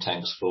feminism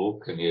tank's full?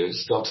 Can you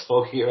stop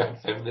talking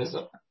about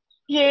feminism?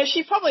 Yeah,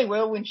 she probably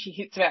will when she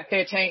hits about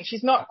 13.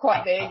 She's not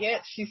quite there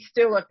yet. She's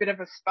still a bit of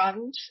a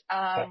sponge.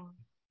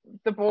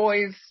 The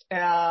boys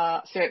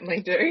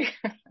certainly do.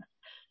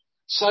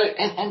 So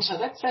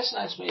that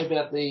fascinates me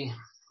about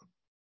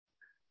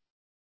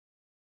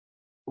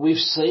we've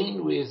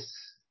seen with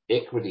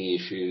equity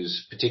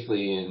issues,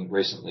 particularly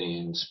recently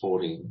in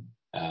sporting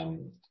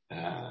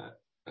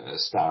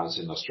stars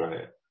in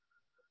Australia,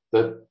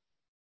 that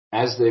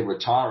as they're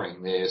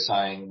retiring, they're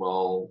saying,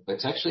 well,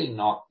 it's actually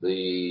not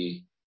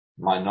the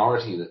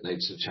minority that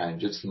needs to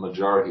change, it's the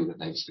majority that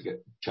needs to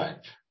get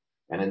change.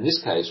 And in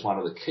this case, one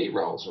of the key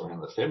roles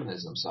around the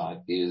feminism side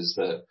is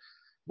that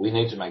we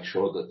need to make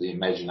sure that the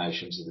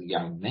imaginations of the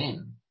young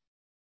men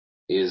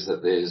is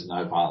that there's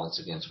no violence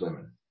against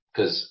women.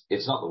 Because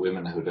it's not the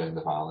women who are doing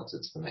the violence,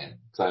 it's the men.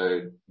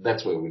 So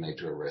that's where we need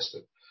to arrest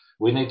it.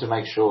 We need to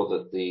make sure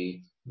that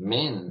the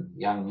men,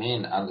 young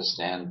men,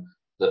 understand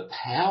the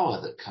power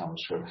that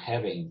comes from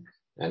having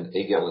an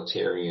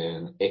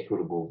egalitarian,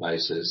 equitable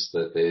basis,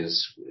 that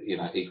there's,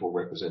 equal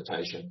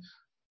representation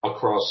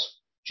across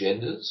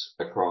genders,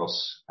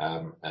 across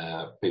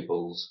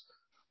people's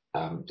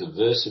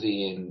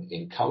diversity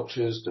in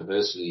cultures,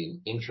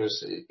 diversity in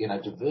interests.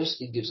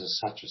 Diversity gives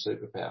us such a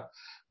superpower.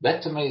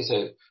 That to me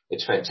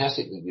it's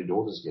fantastic that your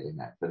daughter's getting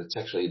that, but it's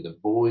actually the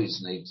boys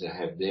need to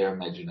have their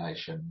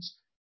imaginations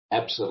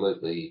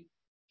absolutely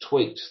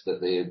tweaked,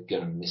 that they're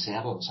going to miss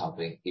out on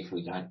something if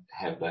we don't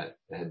have that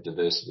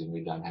diversity and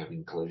we don't have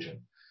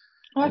inclusion.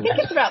 Well, I think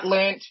it's about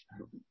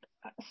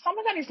some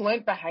of that is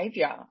learnt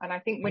behaviour. And I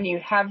think when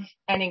you have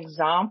an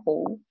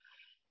example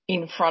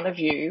in front of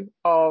you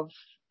of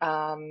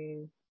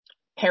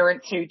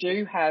parents who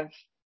do have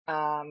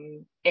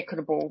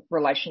equitable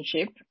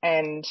relationship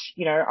and,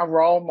 a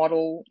role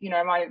model,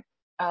 my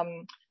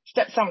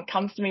stepson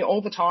comes to me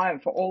all the time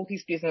for all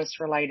his business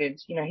related.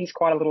 He's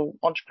quite a little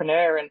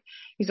entrepreneur and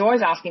he's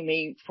always asking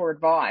me for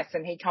advice,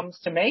 and he comes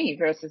to me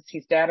versus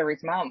his dad or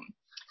his mum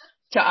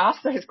to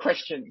ask those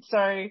questions.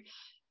 So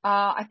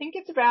I think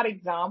it's about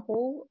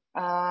example,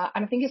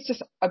 and I think it's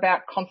just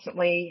about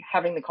constantly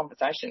having the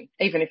conversation,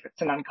 even if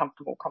it's an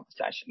uncomfortable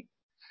conversation.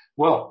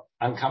 Well,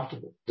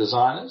 uncomfortable.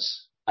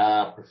 Designers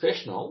are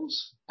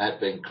professionals at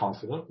being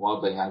confident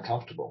while being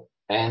uncomfortable.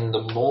 And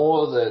the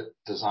more that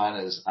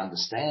designers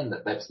understand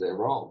that that's their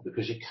role,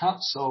 because you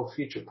can't solve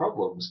future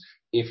problems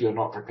if you're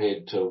not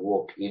prepared to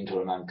walk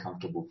into an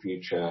uncomfortable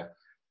future,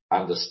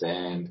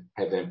 understand,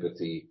 have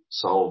empathy,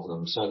 solve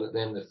them, so that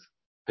then the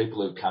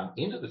people who come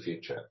into the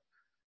future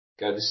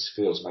go, this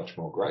feels much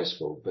more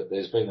graceful. But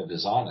there's been a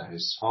designer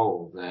who's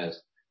solved that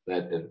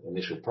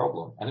initial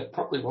problem, and it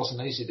probably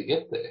wasn't easy to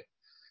get there.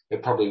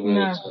 It probably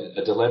was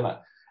a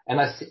dilemma. And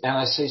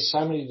I see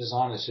so many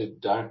designers who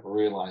don't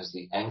realise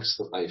the angst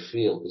that they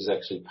feel is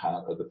actually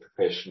part of the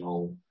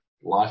professional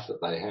life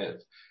that they have.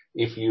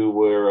 If you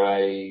were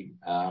a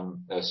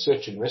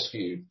search and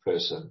rescue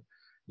person,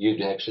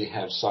 you'd actually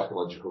have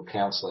psychological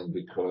counselling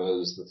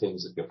because the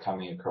things that you're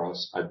coming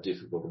across are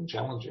difficult and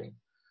challenging.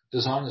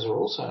 Designers are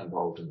also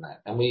involved in that.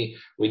 And we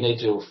need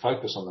to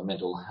focus on the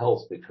mental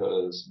health,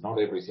 because not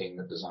everything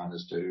that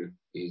designers do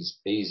is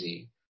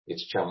easy.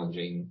 It's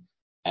challenging,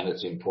 and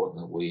it's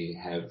important that we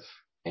have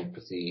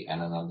empathy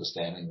and an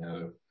understanding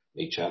of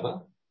each other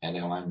and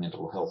our own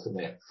mental health in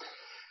there.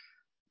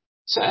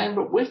 So,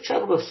 Amber, we've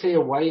travelled a fair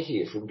way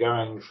here from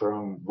going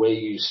from where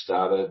you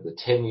started, the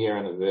 10-year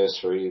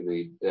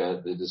anniversary,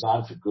 the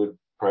Design for Good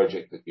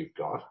project that you've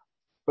got,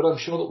 but I'm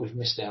sure that we've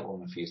missed out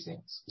on a few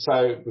things.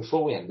 So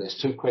before we end, there's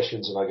two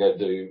questions that I go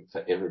do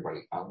for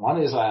everybody.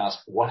 One is I ask,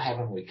 what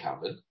haven't we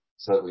covered,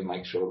 so that we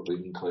make sure that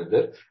we've included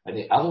it? And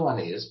the other one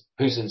is,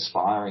 who's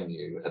inspiring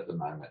you at the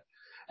moment?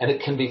 And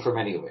it can be from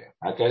anywhere.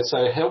 Okay,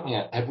 so help me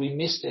out. Have we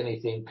missed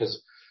anything?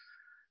 Because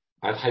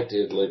I'd hate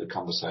to leave a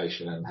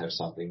conversation and have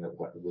something that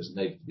was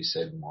needed to be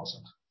said and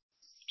wasn't.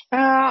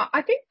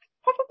 I think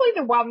probably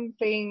the one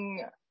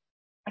thing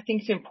I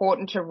think is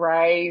important to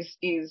raise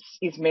is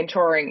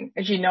mentoring.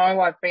 As you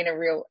know, I've been a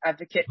real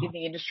advocate in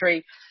the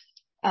industry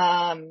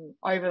over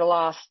the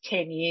last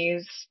 10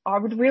 years. I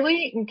would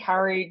really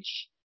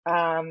encourage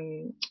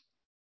the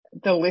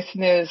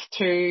listeners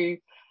to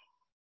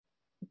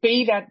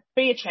be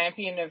a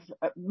champion of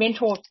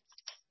mentor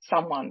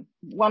someone,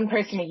 one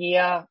person a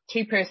year,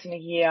 two person a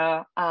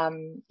year.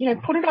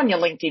 Put it on your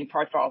LinkedIn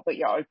profile that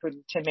you're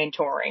open to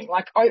mentoring.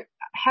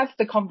 Have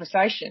the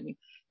conversation.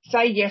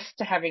 Say yes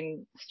to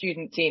having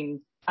students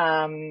in.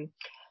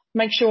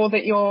 Make sure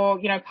that you're,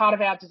 part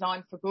of our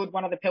Design for Good.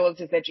 One of the pillars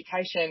is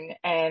education,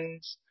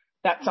 and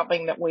that's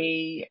something that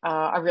we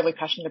are really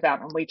passionate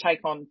about. And we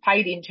take on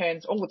paid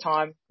interns all the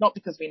time, not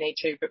because we need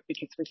to, but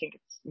because we think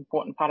it's an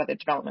important part of the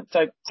development.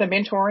 So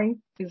mentoring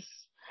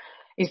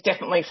is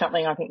definitely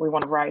something I think we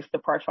want to raise the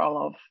profile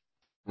of.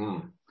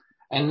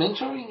 And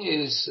mentoring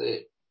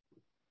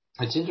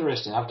it's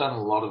interesting. I've done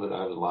a lot of it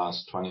over the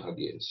last 20 odd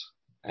years.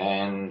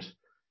 And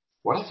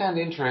what I found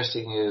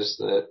interesting is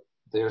that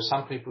there are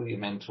some people you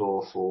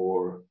mentor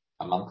for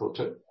a month or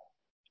two.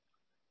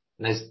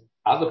 And there's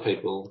other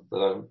people that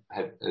I've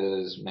had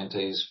as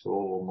mentees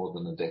for more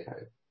than a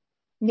decade.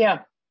 Yeah.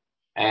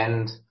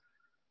 And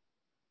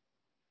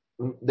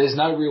there's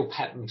no real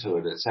pattern to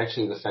it. It's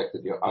actually the fact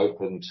that you're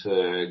open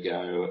to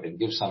go and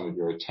give some of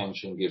your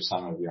attention, give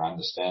some of your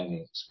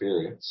understanding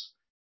experience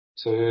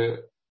to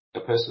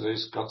a person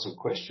who's got some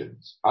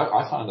questions.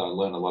 I find I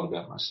learn a lot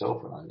about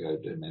myself when I go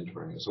do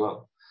mentoring as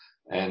well.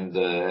 And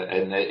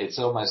it's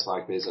almost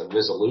like there's a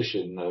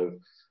resolution of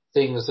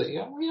things that,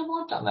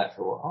 well, I've done that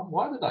for a while.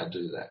 Why did I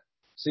do that?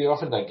 So you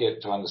often don't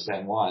get to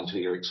understand why until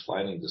you're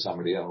explaining to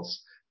somebody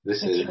else,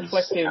 this is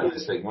reflective. how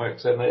this thing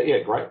works. And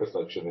yeah, great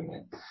reflection in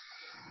there.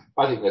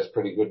 I think that's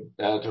pretty good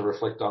to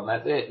reflect on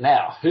that there.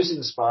 Now, who's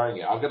inspiring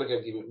you? I've got to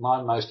give you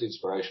my most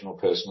inspirational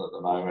person at the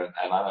moment,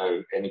 and I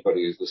know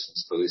anybody who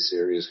listens to this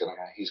series is going to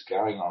go, he's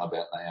going on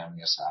about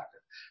Naomi Osaka.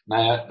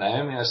 Now,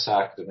 Naomi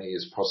Osaka to me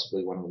is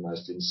possibly one of the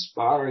most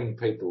inspiring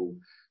people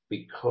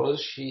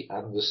because she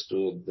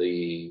understood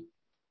the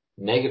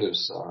negative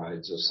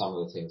sides of some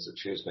of the things that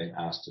she was being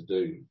asked to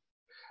do.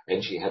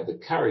 And she had the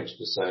courage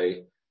to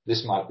say,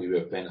 this might be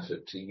of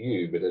benefit to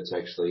you, but it's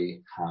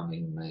actually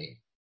harming me.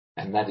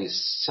 And that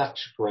is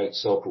such great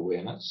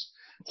self-awareness.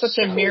 Such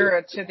a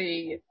mirror to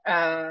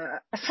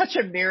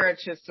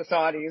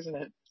society, isn't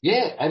it?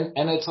 Yeah,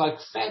 and it's like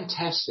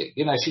fantastic.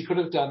 You know, she could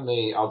have done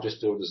I'll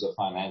just do it as a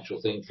financial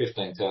thing.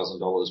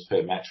 $15,000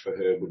 per match for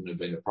her wouldn't have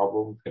been a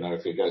problem. You know,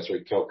 if you go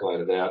through,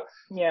 calculate it out.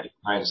 Yeah.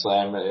 Grand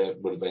Slam, it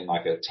would have been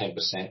like a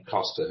 10%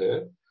 cost to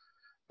her.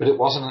 But it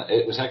wasn't,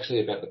 it was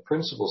actually about the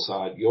principle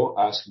side. You're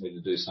asking me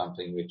to do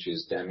something which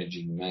is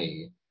damaging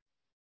me,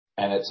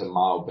 and it's a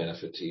mild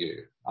benefit to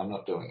you. I'm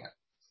not doing it.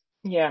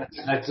 Yeah.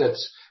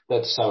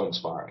 That's so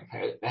inspiring.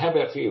 How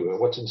about for you?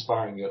 What's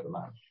inspiring you at the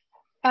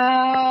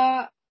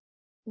moment?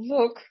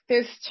 Look,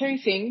 there's two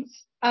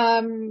things.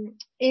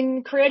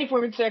 In Creative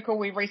Women's Circle,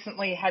 we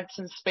recently had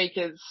some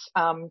speakers,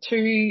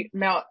 two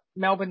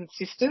Melbourne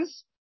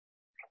sisters,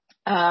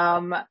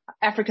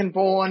 African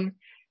born.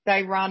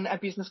 They run a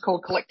business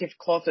called Collective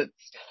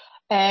Closets,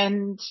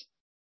 and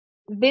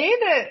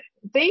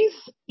these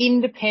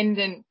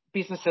independent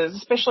businesses,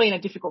 especially in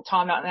a difficult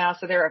time right now.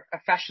 So they're a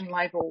fashion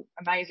label,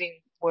 amazing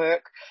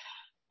work,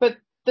 but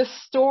the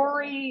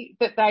story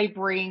that they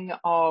bring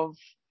of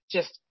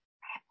just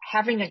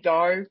having a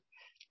go,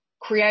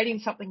 creating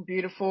something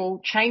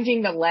beautiful,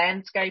 changing the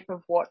landscape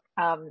of what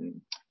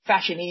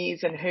fashion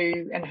is and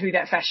who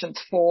that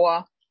fashion's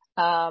for.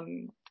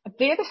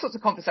 They're the sorts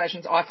of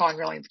conversations I find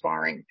really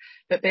inspiring,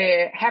 that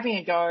they're having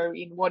a go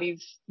in what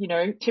is, you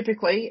know,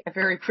 typically a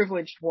very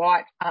privileged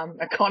white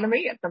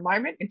economy at the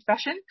moment in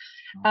fashion.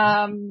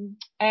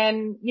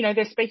 And, you know,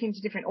 they're speaking to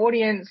different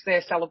audience,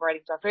 they're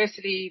celebrating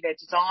diversity, their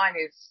design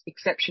is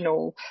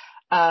exceptional.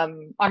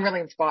 I'm really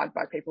inspired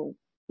by people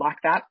like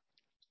that.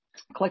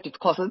 Collective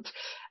Closets.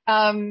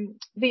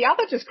 The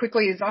other, just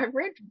quickly, is I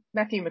read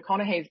Matthew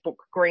McConaughey's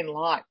book Green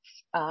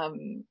Lights,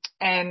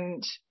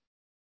 and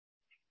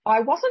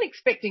I wasn't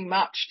expecting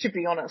much, to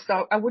be honest.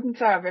 So I wouldn't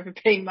say I've ever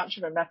been much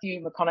of a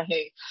Matthew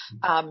McConaughey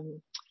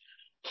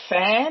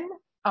fan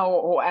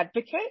or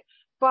advocate,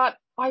 but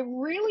I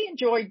really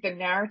enjoyed the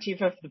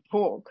narrative of the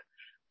book,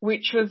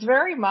 which was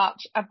very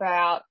much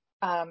about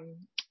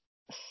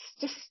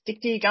just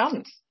stick to your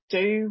guns,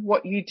 do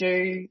what you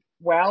do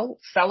well,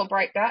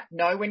 celebrate that,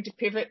 know when to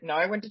pivot,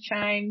 know when to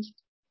change.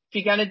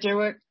 If you're going to do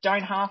it,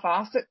 don't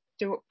half-ass it,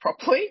 do it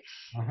properly.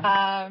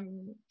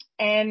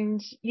 And,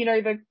 you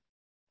know,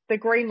 the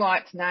Green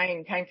Lights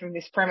name came from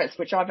this premise,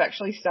 which I've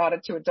actually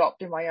started to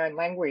adopt in my own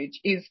language,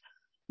 is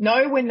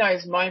know when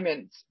those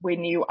moments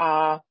when you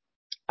are,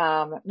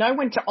 know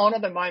when to honour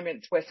the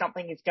moments where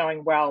something is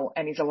going well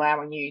and is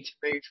allowing you to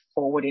move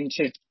forward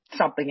into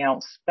something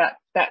else. That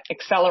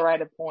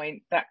accelerator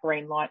point, that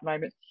green light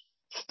moment.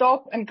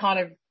 Stop and kind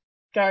of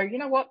go, you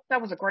know what,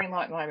 that was a green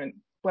light moment.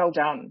 Well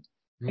done.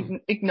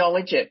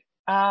 Acknowledge it.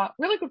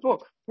 Really good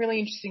book, really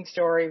interesting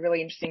story,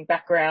 really interesting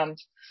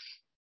background,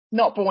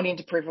 not born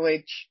into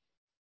privilege.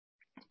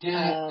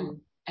 Yeah,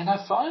 and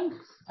I find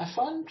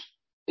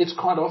it's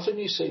quite often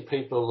you see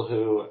people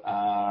who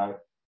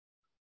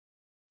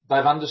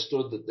they've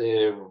understood that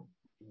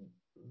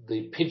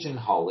the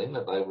pigeonholing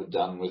that they were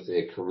done with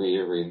their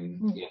career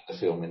in the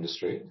film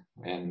industry,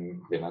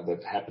 and you know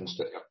that happens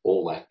to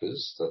all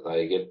actors, that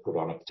they get put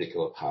on a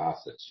particular path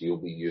that's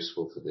you'll be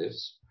useful for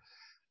this.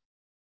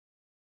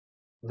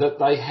 That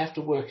they have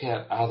to work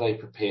out, are they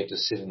prepared to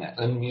sit in that?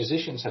 And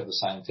musicians have the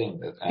same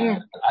thing. That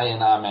an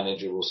A&R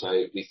manager will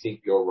say, we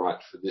think you're right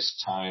for this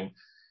tone.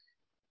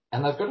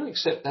 And they've got to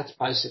accept that's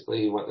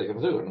basically what they're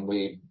going to do.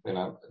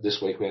 And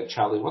this week we had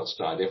Charlie Watts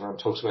died. Everyone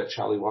talks about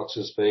Charlie Watts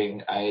as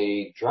being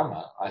a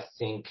drummer. I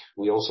think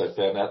we also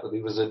found out that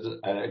he was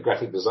a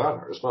graphic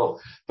designer as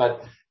well.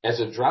 But as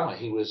a drummer,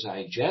 he was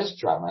a jazz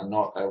drummer,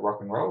 not a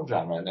rock and roll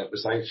drummer. And it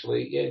was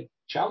actually,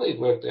 Charlie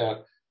had worked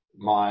out,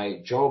 my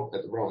job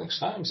at the Rolling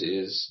Stones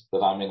is that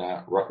I'm in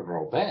a rock and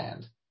roll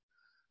band,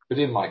 but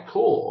in my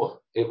core,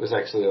 it was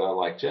actually that I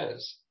like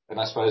jazz. And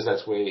I suppose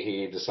that's where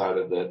he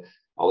decided that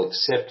I'll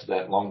accept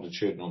that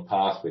longitudinal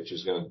path, which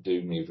is going to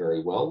do me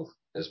very well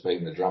as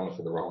being the drummer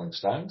for the Rolling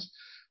Stones.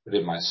 But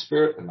in my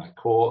spirit, in my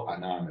core, I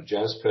know I'm a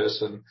jazz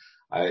person.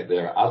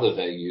 There are other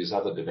values,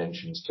 other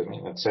dimensions to me.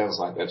 And it sounds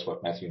like that's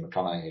what Matthew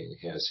McConaughey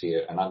has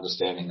here, an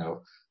understanding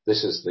of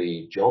this is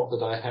the job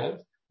that I have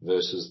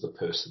versus the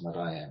person that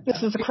I am.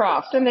 This is a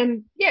craft. And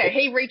then,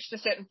 he reached a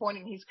certain point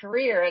in his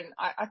career. And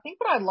I think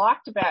what I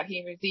liked about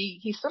him is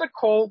he sort of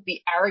called the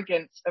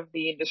arrogance of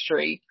the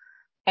industry.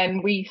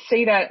 And we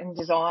see that in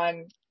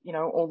design, you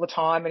know, all the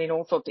time and in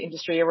all sorts of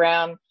industry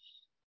around.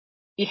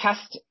 It has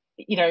to,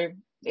 you know,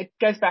 it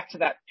goes back to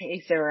that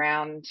piece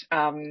around,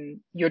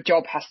 your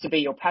job has to be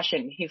your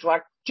passion. He's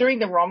like, during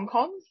the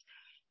rom-coms,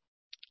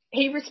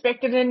 he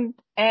respected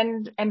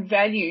and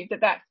valued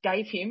that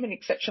gave him an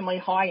exceptionally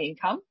high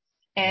income,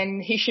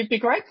 and he should be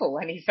grateful,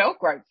 and he felt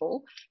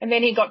grateful. And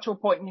then he got to a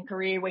point in his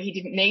career where he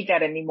didn't need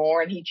that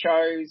anymore, and he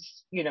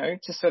chose,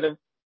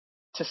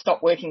 to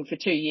stop working for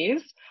 2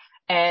 years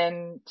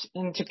and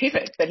to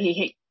pivot. But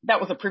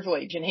that was a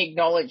privilege, and he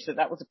acknowledged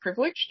that was a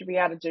privilege to be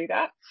able to do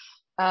that.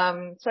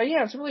 So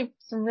yeah, it was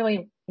some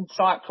really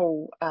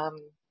insightful,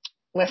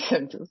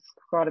 lessons. It was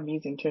quite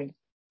amusing too.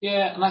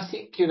 Yeah, and I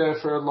think,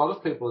 for a lot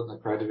of people in the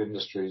creative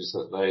industries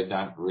that they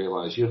don't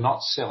realise, you're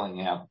not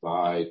selling out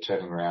by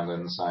turning around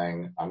and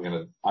saying, I've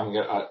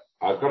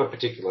got a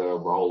particular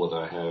role that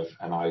I have,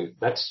 and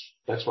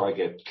that's where I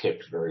get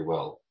kept very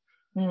well.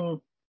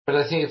 Mm. But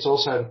I think it's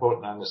also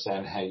important to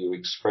understand how you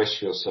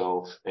express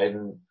yourself,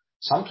 and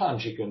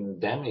sometimes you can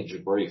damage a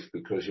brief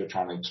because you're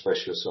trying to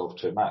express yourself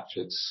too much.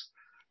 It's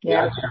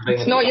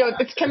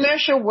it's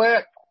commercial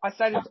work. I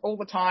say this all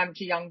the time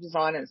to young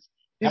designers.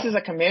 This is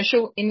a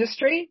commercial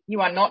industry.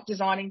 You are not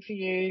designing for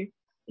you.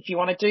 If you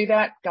want to do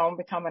that, go and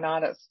become an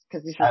artist,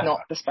 because this is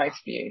not the space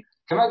for you.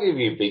 Can I give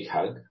you a big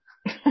hug?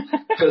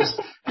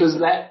 Because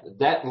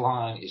that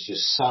line is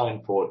just so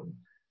important.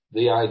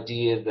 The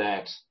idea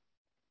that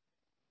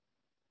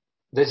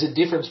there's a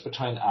difference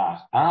between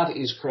art. Art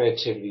is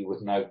creativity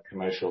with no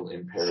commercial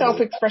imperative.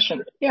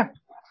 Self-expression, yeah.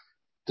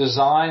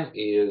 Design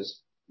is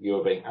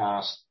you're being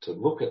asked to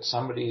look at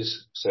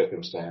somebody's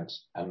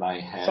circumstance and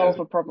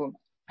solve a problem.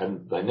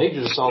 And they need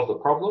you to solve the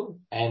problem,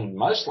 and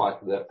most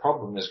likely that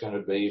problem is going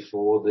to be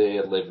for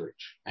their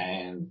leverage.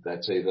 And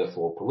that's either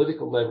for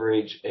political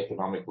leverage,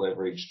 economic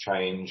leverage,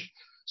 change,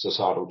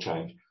 societal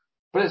change.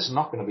 But it's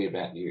not going to be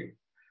about you.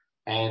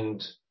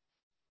 And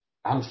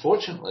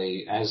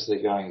unfortunately, as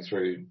they're going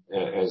through,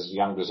 as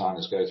young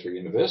designers go through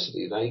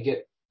university, they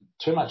get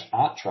too much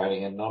art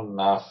training and not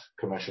enough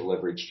commercial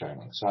leverage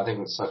training. So I think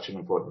it's such an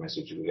important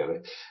message to get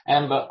there.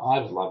 Amber,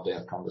 I've loved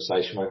our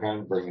conversation. We're going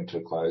to bring it to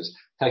a close.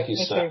 Thank you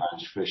so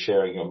much for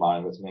sharing your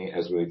mind with me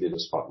as we did a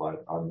spotlight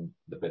on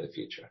the better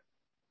future.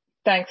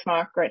 Thanks,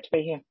 Mark. Great to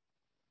be here.